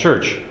Baptist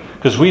Church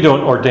because we don't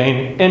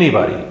ordain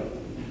anybody.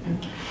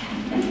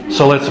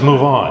 So let's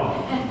move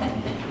on.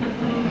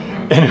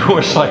 And it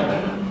was like,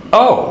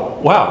 oh,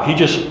 wow, he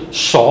just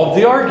solved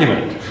the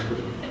argument.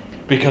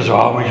 Because,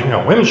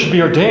 women should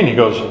be ordained. He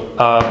goes,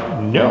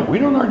 no, we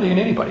don't ordain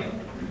anybody.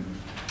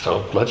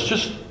 So let's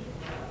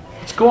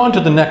go on to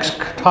the next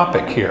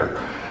topic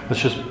here.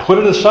 Let's just put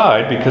it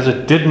aside because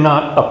it did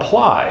not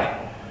apply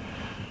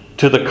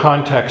to the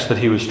context that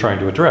he was trying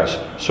to address.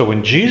 So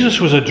when Jesus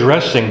was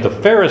addressing the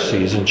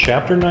Pharisees in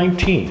chapter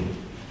 19,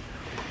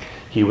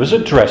 he was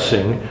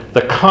addressing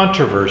the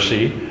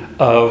controversy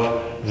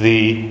of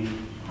the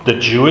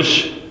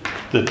Jewish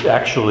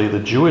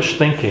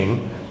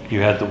thinking. You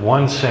had the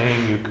one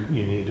saying you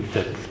needed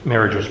that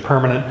marriage was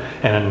permanent,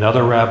 and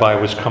another rabbi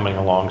was coming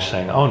along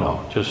saying, oh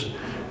no, just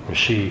if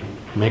she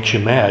makes you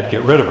mad,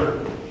 get rid of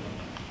her.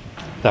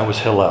 That was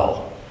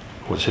Hillel,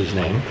 was his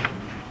name.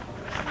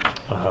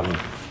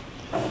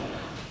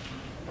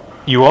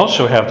 You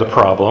also have the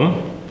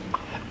problem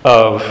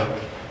of,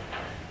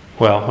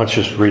 well, let's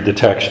just read the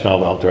text and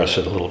I'll address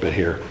it a little bit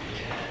here.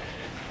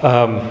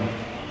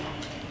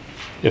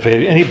 If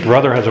any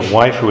brother has a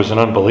wife who is an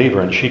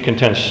unbeliever and she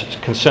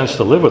consents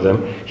to live with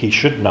him, he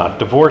should not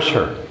divorce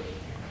her.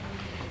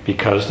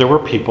 Because there were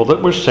people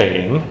that were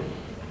saying,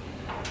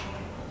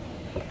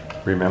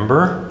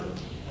 remember,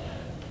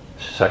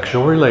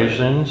 sexual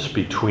relations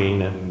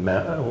between a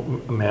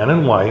man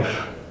and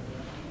wife,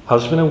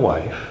 husband and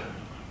wife,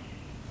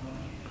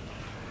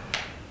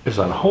 is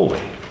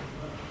unholy.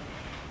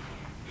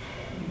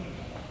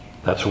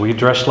 That's what we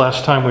addressed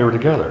last time we were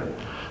together.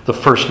 The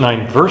first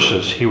 9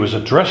 verses, he was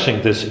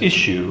addressing this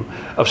issue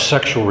of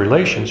sexual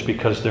relations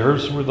because there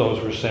were those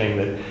who were saying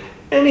that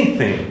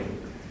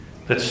anything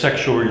that's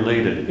sexual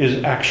related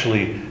is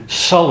actually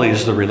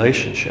sullies the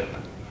relationship.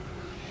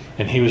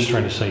 And he was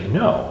trying to say,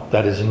 no,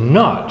 that is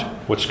not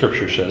what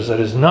Scripture says.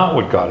 That is not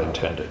what God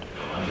intended.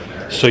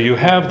 So you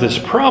have this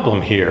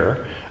problem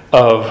here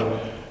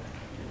of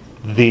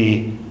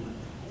the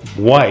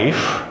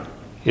wife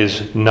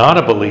is not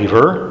a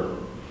believer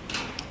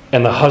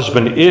and the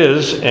husband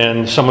is,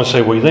 and someone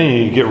say, well, then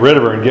you need to get rid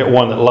of her and get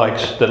one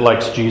that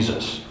likes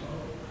Jesus.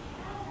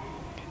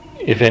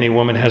 If any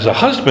woman has a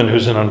husband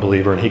who's an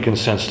unbeliever and he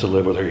consents to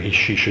live with her,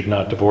 she should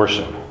not divorce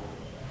him.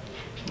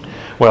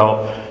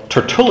 Well,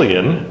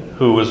 Tertullian,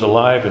 who was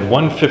alive in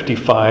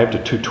 155 to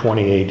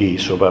 220 AD,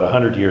 so about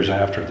 100 years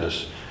after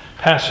this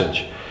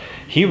passage,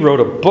 he wrote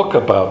a book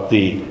about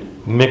the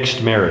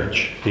mixed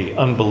marriage, the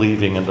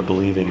unbelieving and the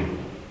believing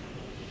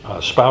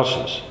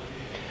spouses.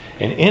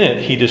 And in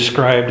it, he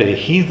described a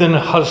heathen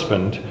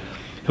husband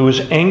who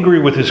was angry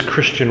with his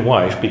Christian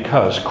wife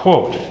because,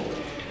 quote,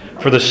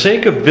 for the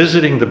sake of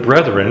visiting the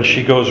brethren,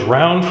 she goes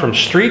round from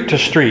street to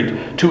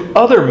street to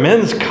other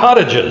men's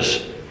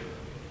cottages.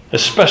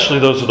 especially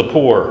those of the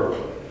poor.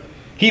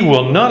 He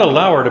will not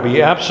allow her to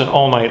be absent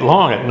all night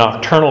long at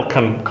nocturnal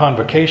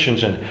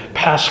convocations and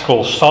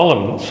paschal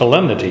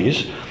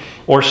solemnities,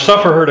 or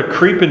suffer her to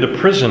creep into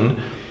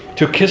prison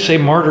to kiss a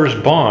martyr's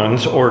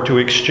bonds or to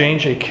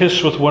exchange a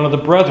kiss with one of the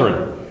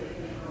brethren.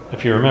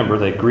 If you remember,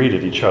 they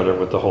greeted each other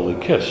with the holy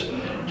kiss.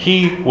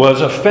 He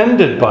was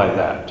offended by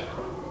that.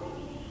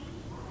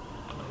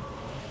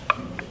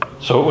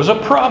 So it was a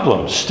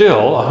problem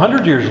still,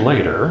 100 years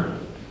later,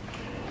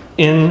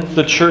 in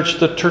the church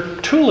that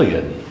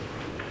Tertullian,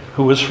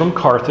 who was from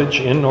Carthage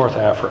in North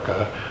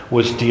Africa,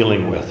 was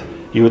dealing with.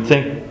 You would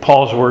think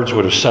Paul's words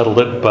would have settled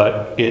it,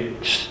 but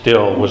it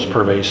still was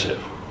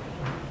pervasive.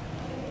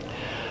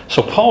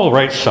 So Paul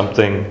writes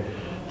something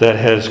that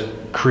has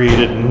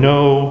created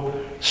no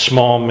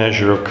small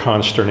measure of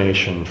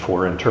consternation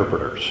for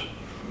interpreters.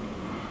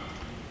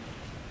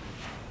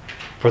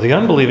 For the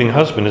unbelieving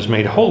husband is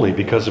made holy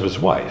because of his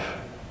wife,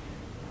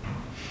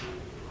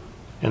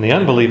 and the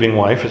unbelieving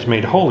wife is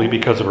made holy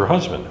because of her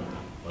husband.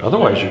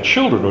 Otherwise your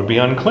children would be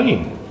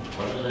unclean.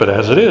 But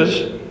as it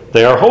is,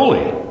 they are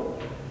holy.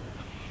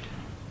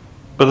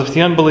 But if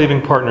the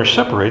unbelieving partner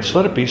separates,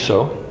 let it be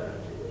so.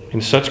 In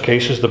such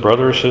cases, the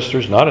brother or sister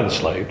is not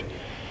enslaved.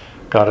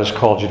 God has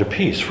called you to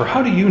peace. For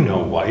how do you know,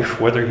 wife,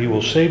 whether you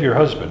will save your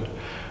husband?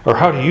 Or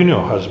how do you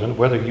know, husband,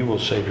 whether you will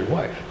save your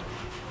wife?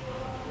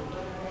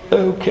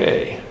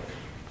 Okay.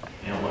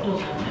 Yeah, what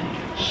does it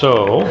mean?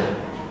 So,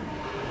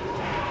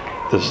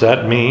 does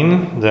that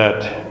mean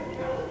that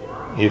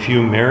if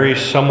you marry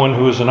someone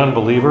who is an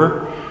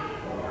unbeliever,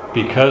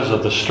 because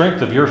of the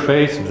strength of your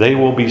faith, they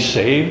will be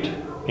saved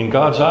in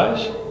God's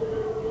eyes?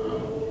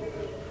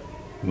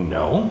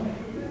 No.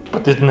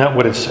 But isn't that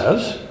what it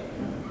says?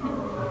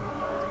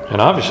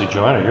 And obviously,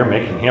 Joanna, you're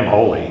making him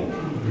holy.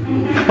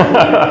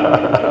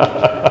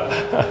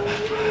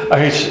 I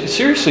mean,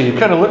 seriously, you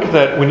kind of look at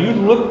that.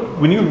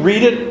 When you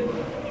read it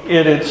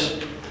at its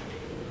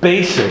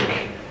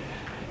basic,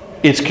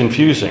 it's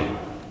confusing.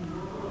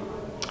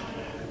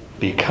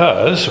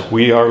 Because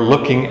we are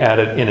looking at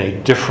it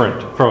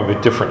from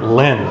a different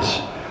lens.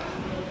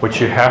 What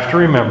you have to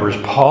remember is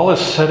Paul is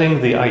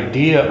setting the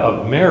idea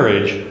of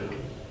marriage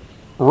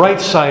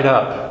right side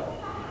up.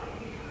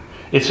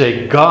 It's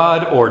a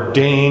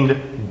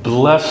God-ordained,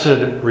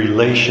 blessed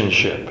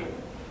relationship.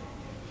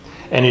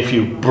 And if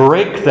you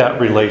break that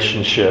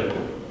relationship,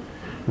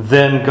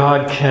 then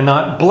God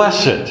cannot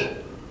bless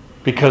it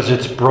because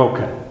it's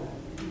broken.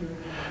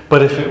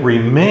 But if it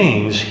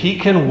remains, He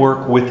can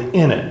work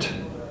within it.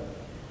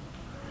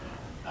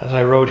 As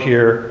I wrote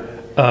here,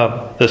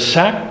 the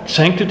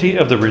sanctity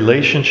of the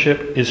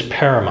relationship is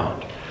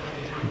paramount.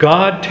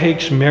 God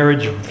takes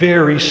marriage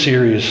very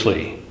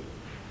seriously.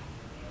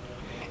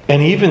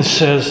 And even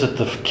says that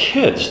the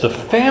kids, the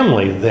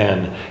family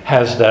then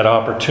has that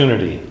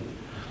opportunity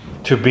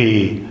to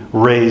be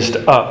raised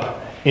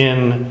up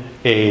in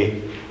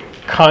a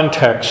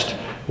context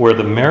where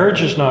the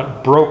marriage is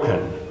not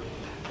broken,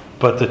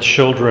 but the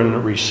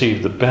children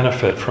receive the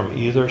benefit from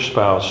either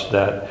spouse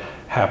that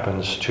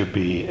happens to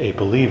be a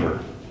believer.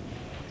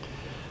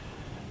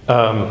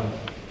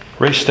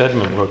 Ray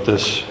Stedman wrote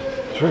this.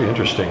 It's very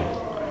interesting.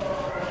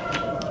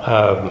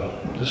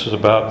 This was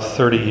about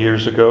 30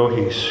 years ago.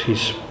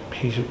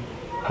 He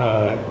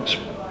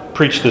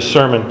preached this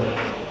sermon.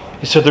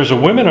 He said, "There's a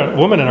woman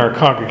in our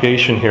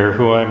congregation here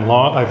who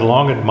I've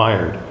long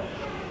admired,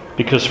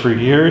 because for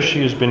years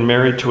she has been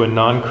married to a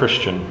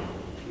non-Christian.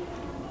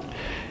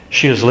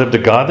 She has lived a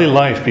godly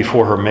life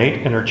before her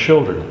mate and her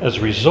children. As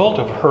a result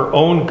of her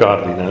own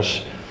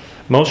godliness,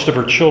 most of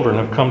her children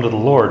have come to the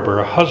Lord, but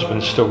her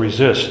husband still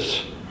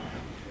resists.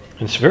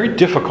 And it's very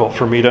difficult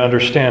for me to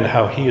understand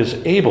how he is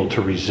able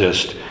to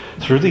resist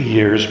through the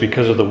years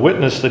because of the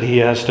witness that he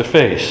has to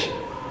face.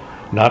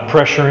 Not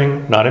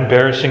pressuring, not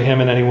embarrassing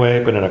him in any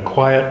way, but in a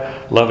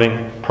quiet,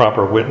 loving,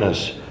 proper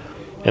witness.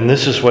 And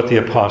this is what the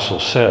apostle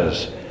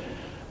says.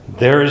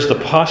 There is the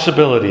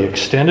possibility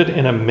extended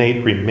in a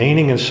mate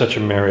remaining in such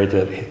a marriage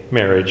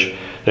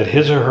that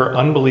his or her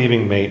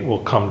unbelieving mate will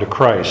come to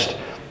Christ,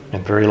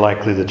 and very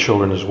likely the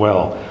children as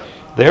well.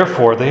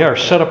 Therefore, they are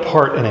set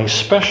apart in a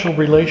special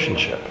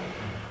relationship,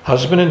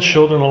 husband and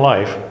children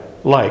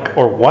alike,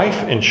 or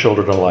wife and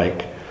children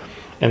alike.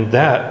 And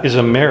that is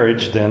a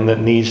marriage then that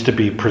needs to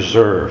be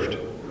preserved.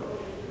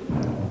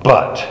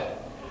 But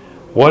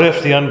what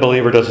if the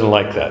unbeliever doesn't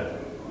like that?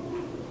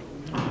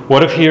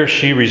 What if he or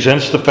she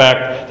resents the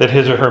fact that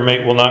his or her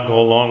mate will not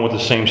go along with the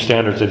same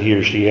standards that he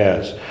or she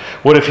has?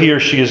 What if he or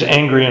she is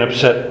angry and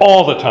upset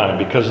all the time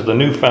because of the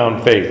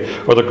newfound faith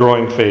or the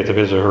growing faith of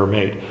his or her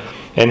mate,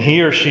 and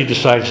he or she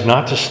decides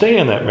not to stay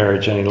in that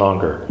marriage any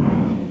longer?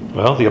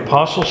 Well, the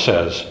apostle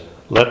says,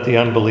 let the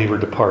unbeliever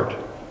depart.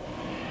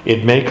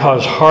 It may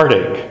cause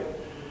heartache.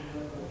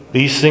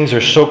 These things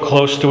are so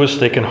close to us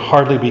they can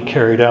hardly be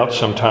carried out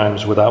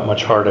sometimes without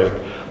much heartache.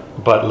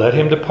 But let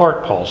him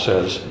depart, Paul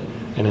says.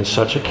 And in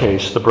such a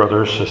case, the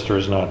brother or sister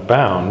is not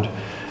bound.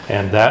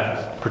 And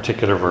that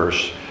particular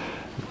verse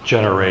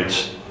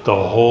generates the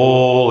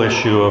whole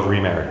issue of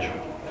remarriage.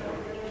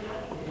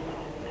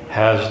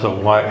 Has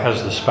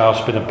the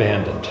spouse been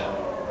abandoned?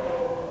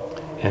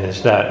 And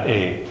is that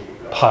a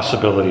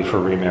possibility for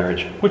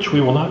remarriage? Which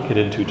we will not get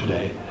into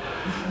today.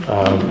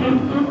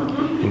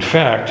 In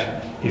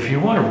fact, if you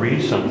want to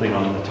read something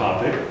on the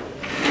topic,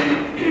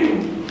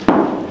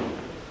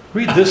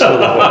 read this little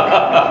book.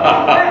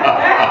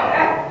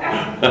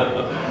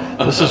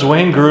 This is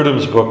Wayne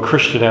Grudem's book,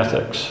 Christian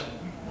Ethics.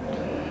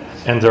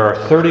 And there are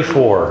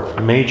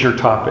 34 major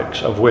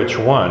topics, of which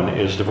one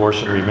is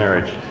divorce and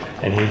remarriage,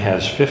 and he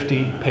has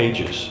 50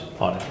 pages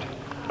on it.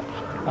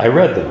 I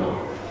read them.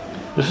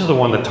 This is the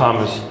one that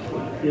Thomas...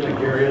 Yeah,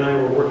 Gary and I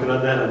were working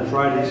on that on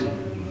Fridays.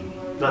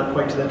 Not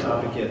quite to that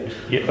topic yet.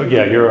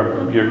 Yeah,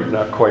 you're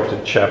not quite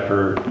to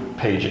chapter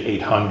page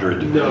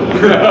 800. No.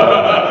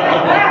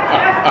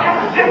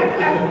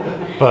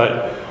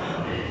 But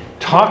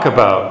talk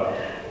about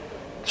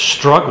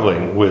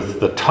struggling with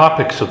the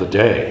topics of the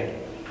day.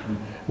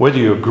 Whether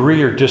you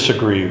agree or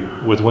disagree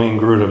with Wayne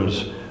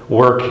Grudem's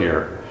work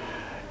here,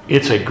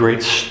 it's a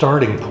great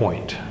starting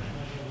point.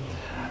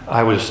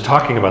 I was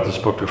talking about this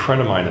book to a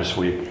friend of mine this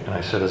week, and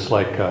I said it's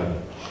like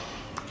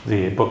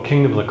the book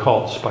Kingdom of the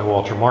Cults by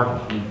Walter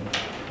Martin.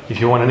 If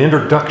you want an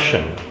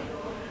introduction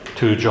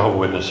to Jehovah's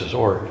Witnesses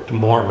or to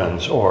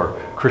Mormons or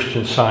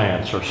Christian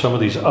Science or some of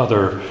these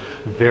other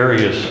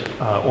various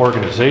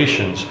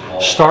organizations,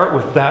 start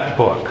with that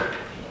book.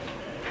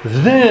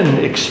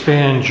 Then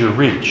expand your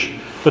reach.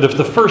 But if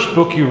the first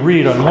book you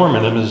read on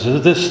Mormonism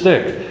is this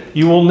thick,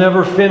 you will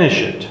never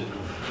finish it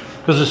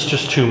because it's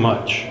just too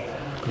much.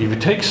 But if you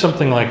take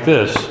something like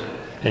this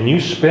and you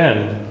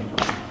spend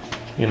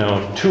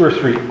 2 or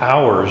 3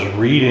 hours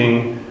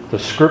reading the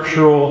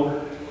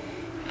scriptural,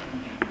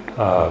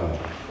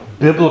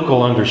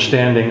 biblical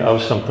understanding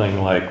of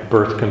something like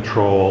birth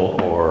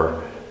control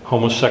or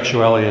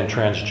homosexuality and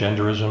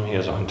transgenderism. He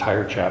has an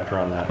entire chapter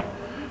on that.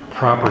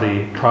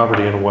 Property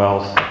and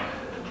wealth,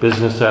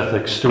 business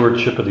ethics,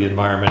 stewardship of the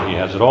environment. He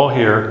has it all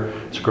here.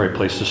 It's a great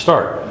place to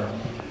start.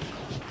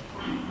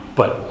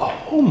 But,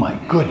 oh my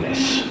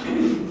goodness.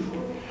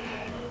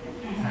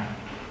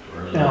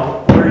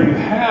 Now, where you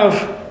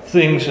have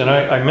things, and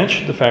I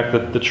mentioned the fact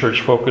that the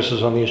church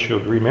focuses on the issue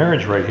of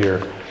remarriage right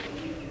here.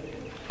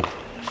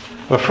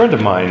 A friend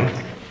of mine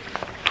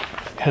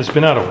has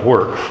been out of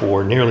work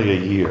for nearly a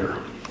year.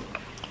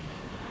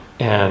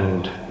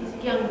 And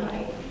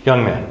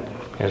young man,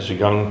 has a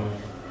young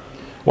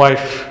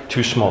wife,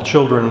 2 small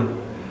children,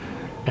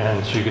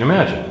 and so you can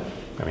imagine,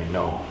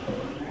 no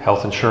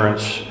health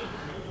insurance,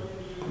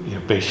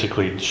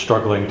 basically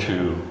struggling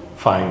to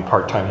find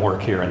part-time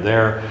work here and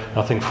there,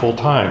 nothing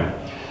full-time.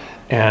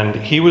 And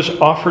he was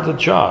offered a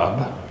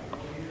job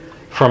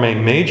from a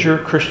major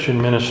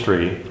Christian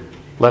ministry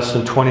less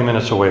than 20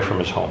 minutes away from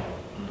his home.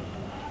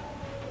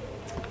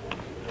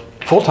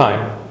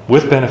 Full-time,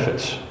 with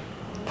benefits,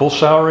 full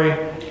salary,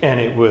 and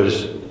it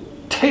was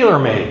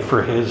tailor-made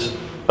for his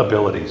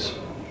abilities.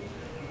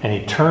 And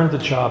he turned the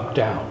job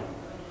down.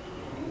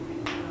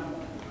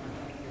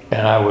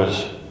 And I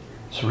was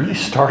really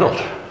startled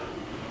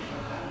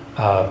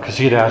because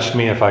he had asked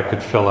me if I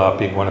could fill out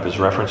being one of his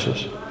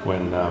references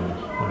when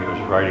he was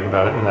writing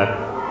about it, and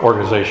that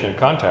organization had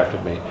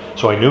contacted me.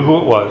 So I knew who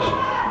it was.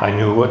 I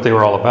knew what they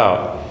were all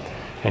about.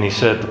 And he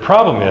said, the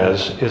problem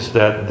is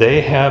that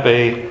they have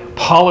a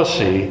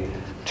policy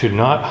to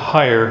not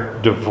hire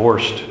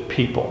divorced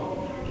people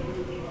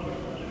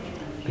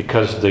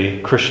because the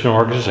Christian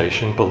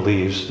organization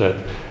believes that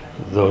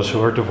those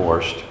who are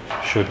divorced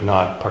should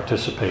not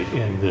participate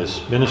in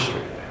this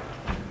ministry.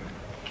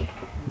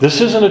 This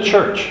isn't a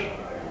church.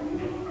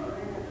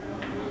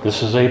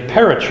 This is a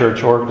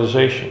parachurch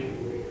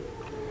organization.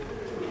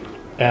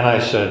 And I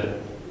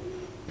said,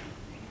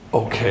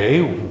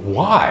 okay,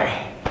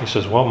 why? He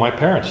says, well, my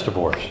parents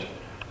divorced.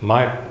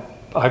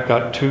 I've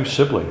got 2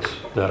 siblings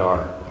that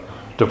are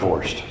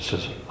divorced. He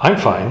says, I'm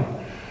fine,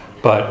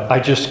 but I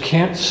just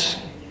can't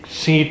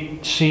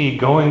see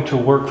going to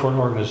work for an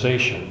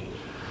organization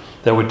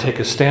that would take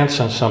a stance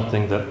on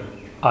something that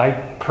I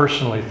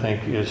personally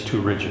think is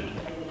too rigid.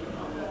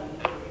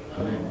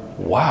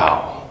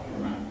 Wow.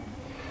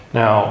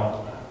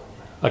 Now,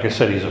 like I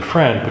said, he's a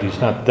friend, but he's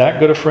not that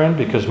good a friend,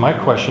 because my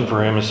question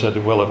for him is said,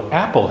 well, if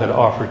Apple had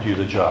offered you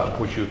the job,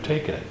 would you have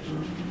taken it?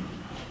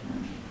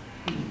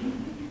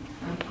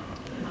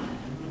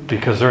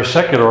 Because they're a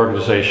secular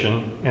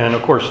organization, and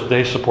of course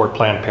they support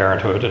Planned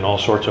Parenthood and all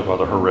sorts of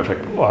other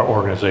horrific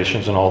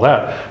organizations and all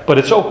that. But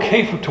it's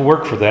okay to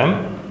work for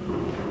them,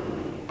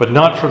 but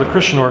not for the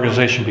Christian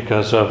organization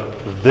because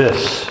of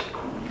this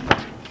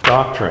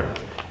doctrine.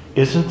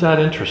 Isn't that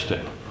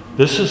interesting?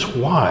 This is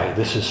why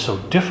this is so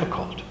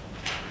difficult.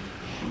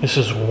 This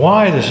is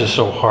why this is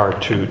so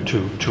hard to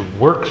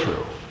work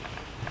through.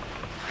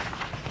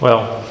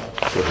 Well,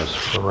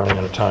 goodness, we're running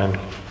out of time.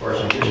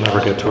 We'll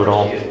never get to it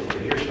all.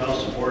 If your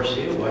spouse divorced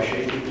you, why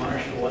should you be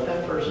punished for what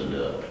that person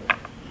did?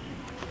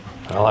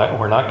 Well,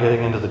 we're not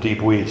getting into the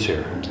deep weeds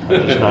here.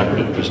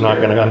 I'm just not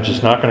going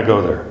to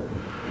go there.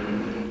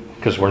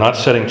 Because we're not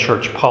setting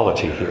church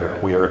polity here.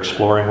 We are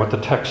exploring what the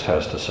text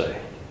has to say.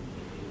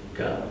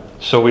 Okay.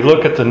 So we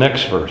look at the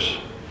next verse.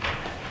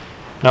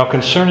 Now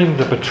concerning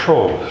the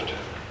betrothed,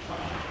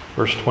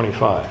 verse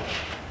 25.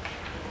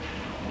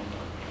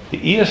 The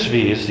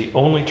ESV is the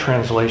only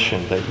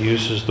translation that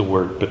uses the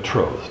word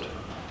betrothed.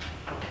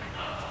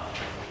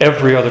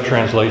 Every other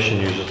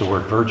translation uses the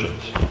word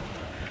virgins.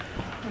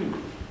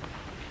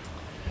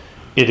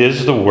 It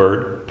is the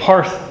word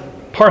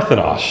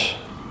parthenos,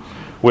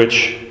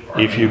 which,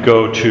 if you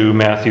go to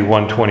Matthew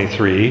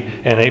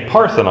 1:23, and a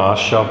parthenos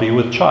shall be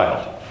with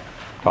child,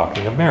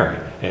 talking of Mary,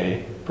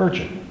 a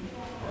virgin.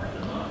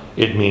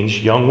 It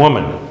means young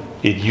woman.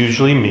 It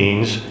usually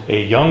means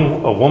a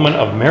woman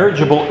of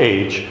marriageable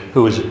age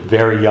who is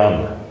very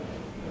young.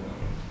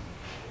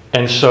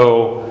 And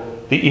so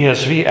the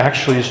ESV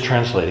actually is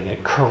translating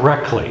it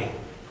correctly.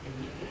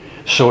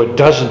 So it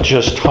doesn't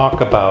just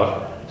talk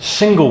about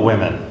single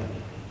women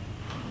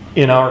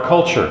in our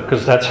culture,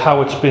 because that's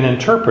how it's been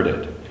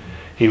interpreted.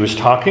 He was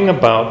talking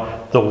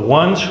about the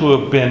ones who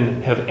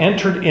have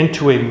entered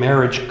into a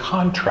marriage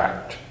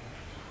contract.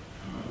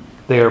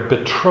 They are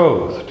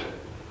betrothed.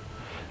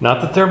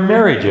 Not that they're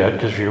married yet,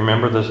 because if you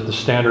remember the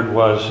standard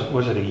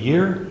was it a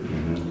year?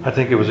 I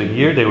think it was a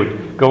year. They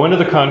would go into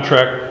the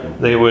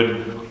contract, they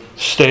would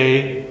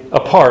stay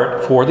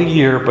apart for the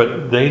year,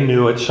 but they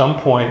knew at some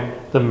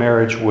point the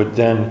marriage would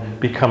then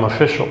become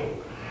official.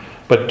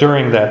 But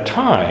during that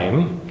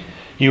time,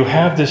 you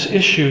have this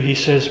issue, he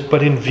says,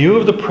 but in view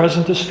of the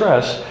present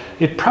distress,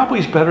 it probably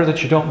is better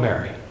that you don't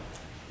marry.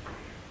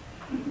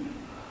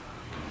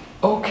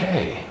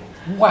 Okay,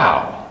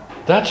 wow.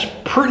 That's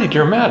pretty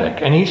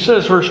dramatic. And he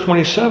says, verse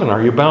 27,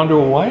 are you bound to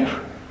a wife?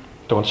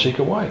 Don't seek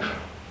a wife.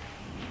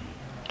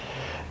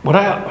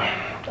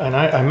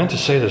 I meant to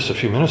say this a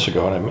few minutes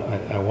ago,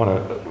 and I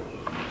want to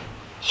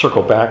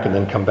circle back and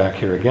then come back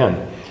here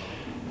again.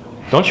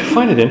 Don't you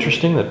find it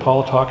interesting that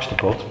Paul talks to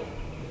both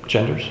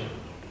genders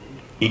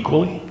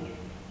equally,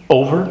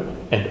 over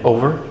and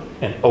over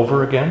and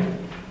over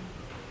again,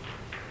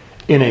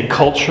 in a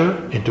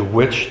culture into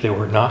which they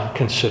were not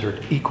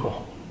considered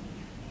equal?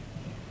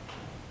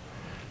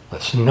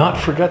 Let's not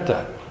forget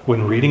that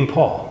when reading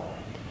Paul.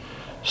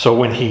 So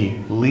when he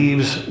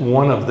leaves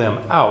one of them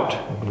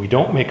out, we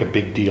don't make a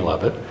big deal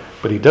of it,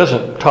 but he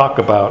doesn't talk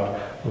about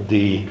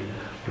the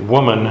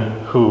woman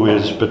who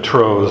is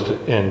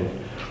betrothed and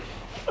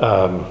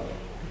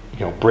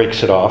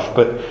breaks it off.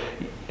 But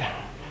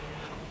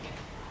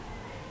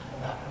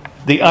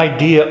the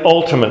idea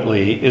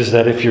ultimately is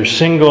that if you're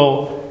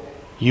single,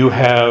 you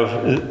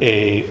have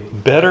a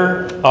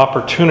better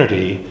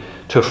opportunity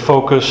to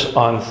focus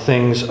on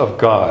things of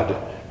God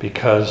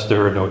because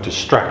there are no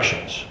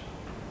distractions.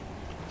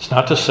 It's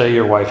not to say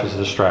your wife is a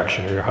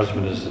distraction or your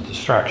husband is a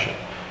distraction.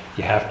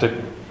 You have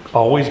to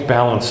always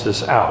balance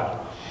this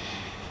out.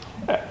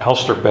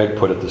 Alistair Begg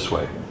put it this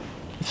way.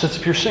 He says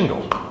if you're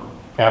single,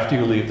 after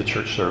you leave the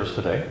church service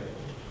today,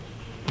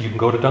 you can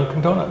go to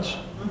Dunkin' Donuts.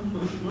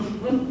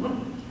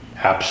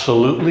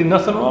 Absolutely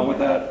nothing wrong with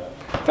that.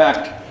 In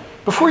fact,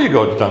 before you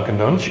go to Dunkin'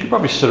 Donuts, you could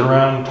probably sit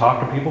around and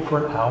talk to people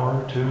for an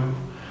hour or two.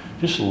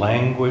 Just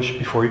languish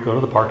before you go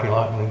to the parking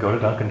lot and then go to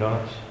Dunkin'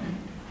 Donuts.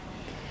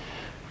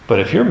 But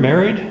if you're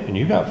married and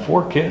you got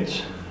 4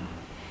 kids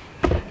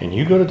and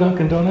you go to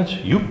Dunkin' Donuts,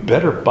 you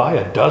better buy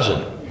a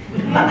dozen.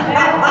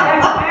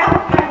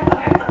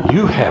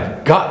 You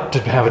have got to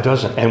have a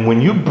dozen. And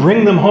when you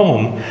bring them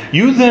home,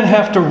 you then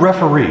have to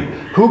referee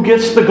who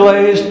gets the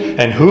glazed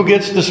and who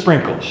gets the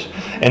sprinkles.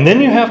 And then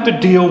you have to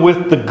deal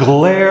with the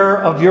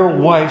glare of your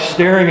wife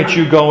staring at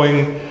you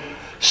going,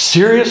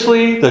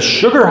 seriously, the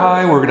sugar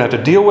high we're going to have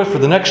to deal with for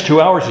the next 2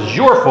 hours is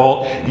your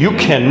fault. You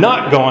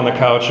cannot go on the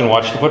couch and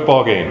watch the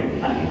football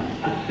game.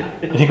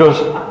 And he goes,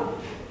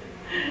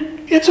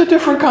 it's a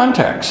different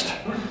context.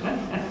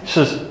 He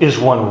says, is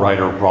one right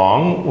or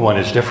wrong? One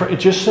is different. It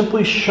just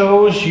simply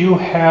shows you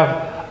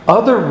have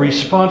other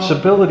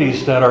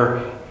responsibilities that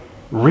are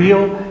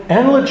real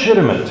and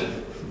legitimate.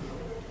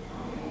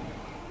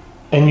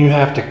 And you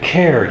have to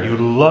care. You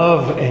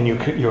love and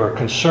you are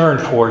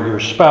concerned for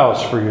your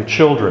spouse, for your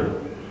children.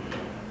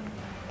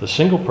 The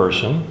single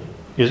person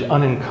is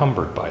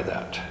unencumbered by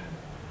that.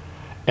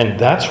 And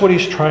that's what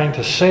he's trying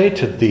to say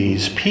to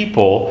these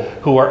people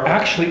who are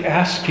actually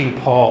asking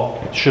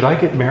Paul, should I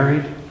get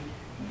married?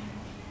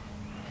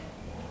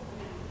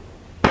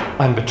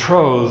 I'm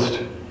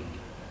betrothed.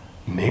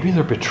 Maybe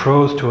they're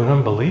betrothed to an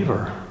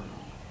unbeliever.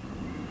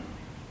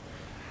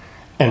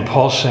 And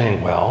Paul's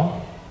saying,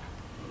 well,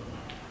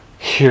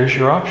 here's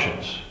your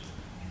options.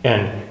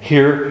 And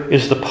here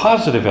is the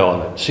positive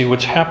element. See,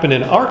 what's happened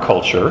in our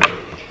culture,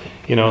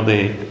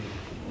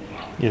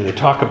 they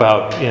talk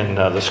about in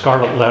the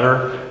Scarlet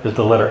Letter, there's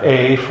the letter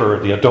A for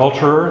the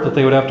adulterer that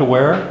they would have to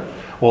wear.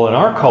 Well, in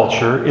our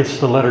culture, it's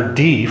the letter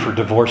D for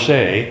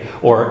divorcee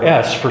or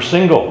S for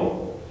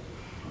single.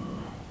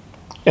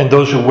 And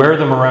those who wear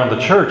them around the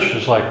church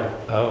is like,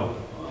 oh,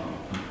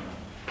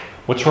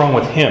 what's wrong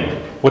with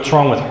him? What's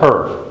wrong with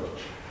her?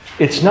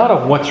 It's not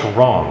a what's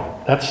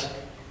wrong. That's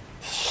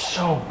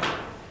so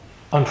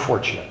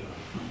unfortunate.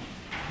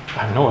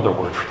 I have no other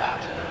word for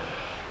that.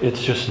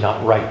 It's just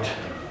not right.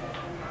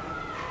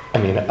 I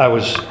mean, I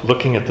was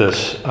looking at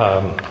this.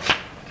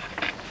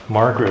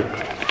 Margaret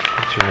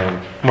what's her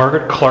name?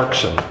 Margaret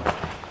Clarkson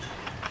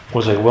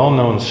was a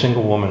well-known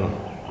single woman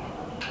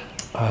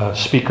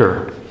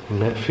speaker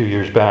a few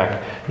years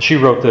back. And she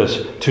wrote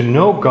this: to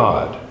know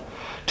God,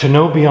 to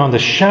know beyond the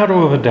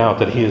shadow of a doubt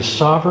that He is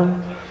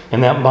sovereign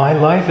and that my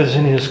life is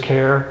in His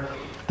care,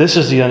 this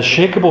is the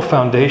unshakable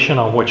foundation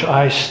on which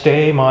I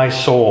stay my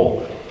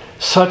soul.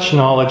 Such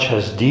knowledge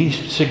has deep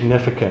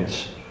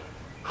significance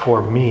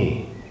for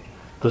me,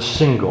 the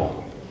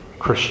single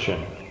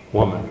Christian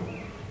woman.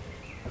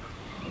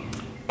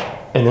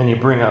 And then you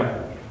bring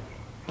up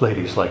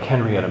ladies like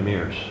Henrietta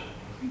Mears,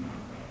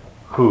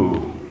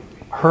 who,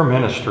 her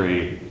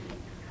ministry,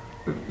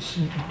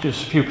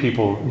 just few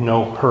people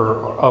know her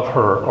or of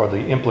her or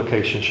the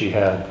implication she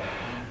had.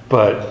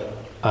 But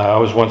I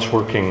was once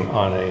working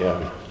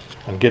on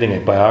getting a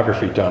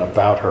biography done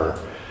about her,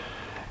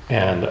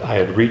 and I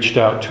had reached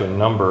out to a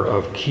number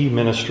of key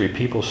ministry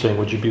people saying,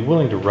 would you be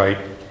willing to write,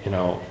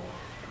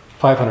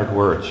 500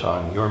 words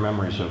on your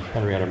memories of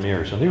Henrietta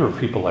Mears? And they were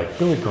people like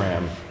Billy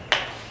Graham,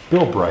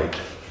 Bill Bright,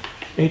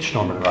 H.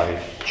 Norman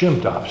Wright, Jim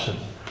Dobson.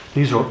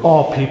 These are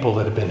all people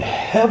that have been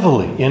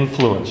heavily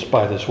influenced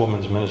by this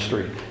woman's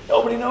ministry.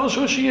 Nobody knows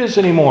who she is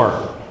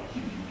anymore.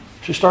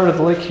 She started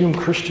the Lake Hume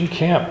Christian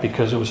Camp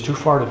because it was too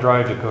far to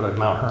drive to go to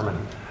Mount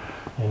Hermon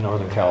in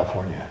Northern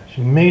California. She's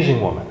an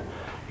amazing woman.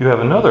 You have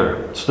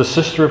another, it's the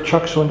sister of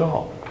Chuck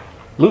Swindoll,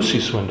 Lucy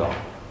Swindoll.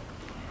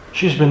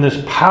 She's been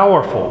this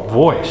powerful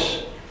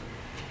voice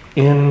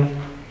in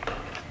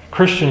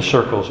Christian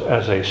circles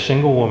as a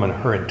single woman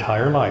her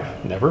entire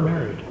life, never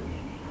married.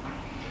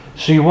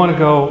 So you want to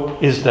go,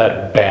 is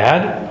that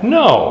bad?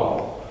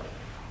 No.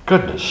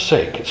 Goodness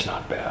sake, it's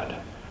not bad.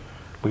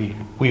 It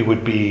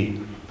would be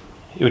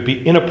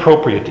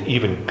inappropriate to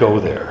even go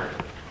there.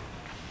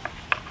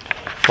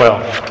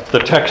 Well, the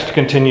text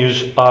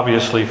continues,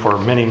 obviously, for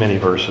many, many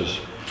verses.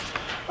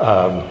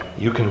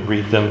 You can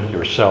read them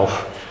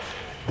yourself.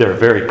 They're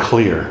very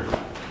clear.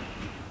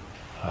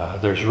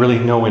 There's really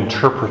no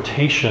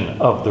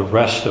interpretation of the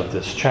rest of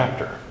this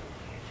chapter.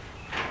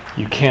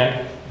 You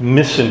can't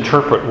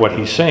misinterpret what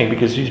he's saying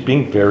because he's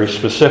being very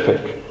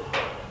specific.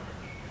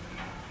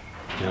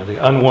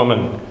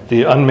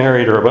 The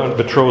unmarried or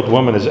betrothed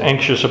woman is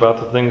anxious about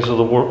the things of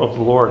the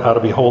Lord, how to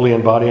be holy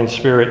in body and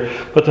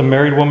spirit, but the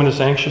married woman is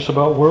anxious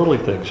about worldly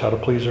things, how to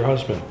please her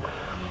husband.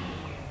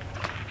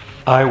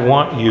 I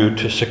want you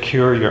to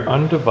secure your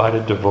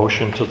undivided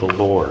devotion to the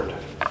Lord,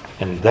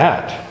 and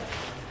that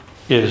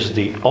is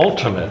the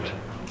ultimate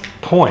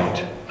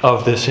point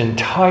of this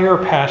entire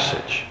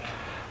passage.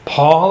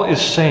 Paul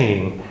is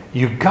saying,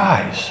 you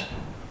guys,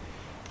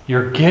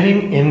 you're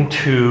getting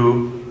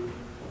into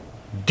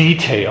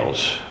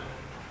details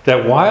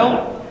that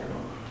while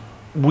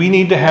we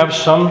need to have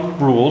some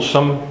rules,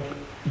 some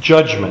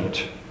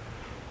judgment,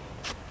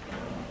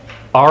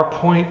 our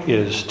point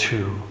is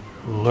to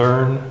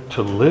learn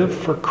to live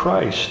for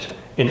Christ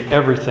in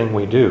everything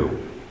we do.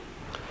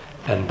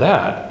 And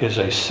that is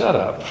a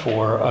setup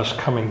for us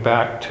coming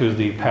back to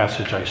the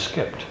passage I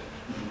skipped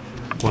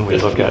when we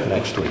look at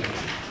next week.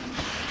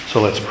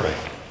 So let's pray.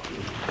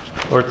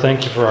 Lord,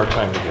 thank you for our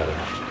time together.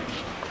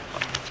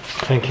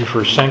 Thank you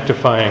for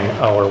sanctifying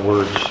our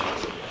words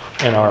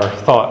and our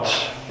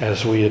thoughts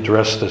as we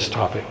address this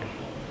topic.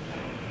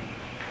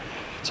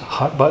 It's a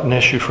hot button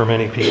issue for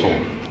many people.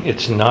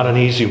 It's not an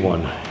easy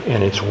one,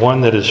 and it's one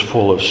that is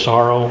full of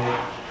sorrow.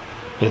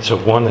 It's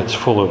one that's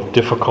full of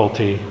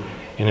difficulty,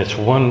 and it's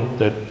one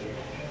that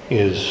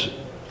is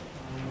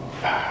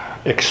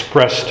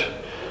expressed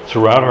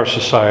throughout our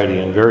society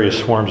in various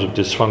forms of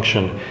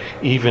dysfunction,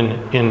 even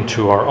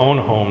into our own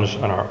homes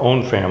and our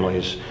own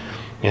families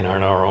and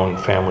in our own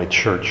family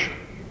church.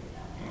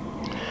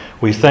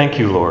 We thank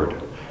you, Lord,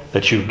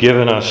 that you've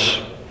given us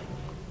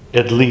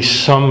at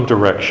least some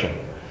direction,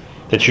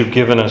 that you've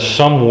given us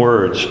some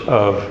words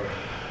of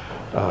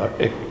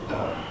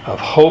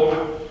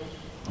hope,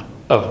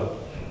 of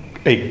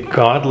a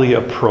godly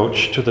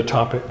approach to the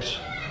topics,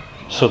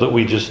 so that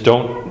we just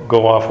don't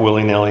go off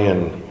willy-nilly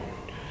and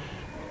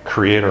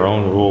create our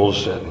own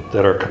rules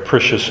that are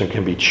capricious and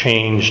can be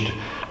changed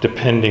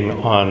depending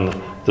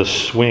on the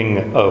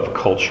swing of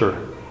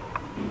culture.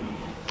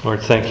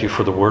 Lord, thank you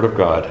for the Word of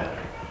God.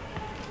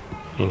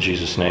 In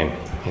Jesus' name,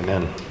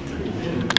 amen.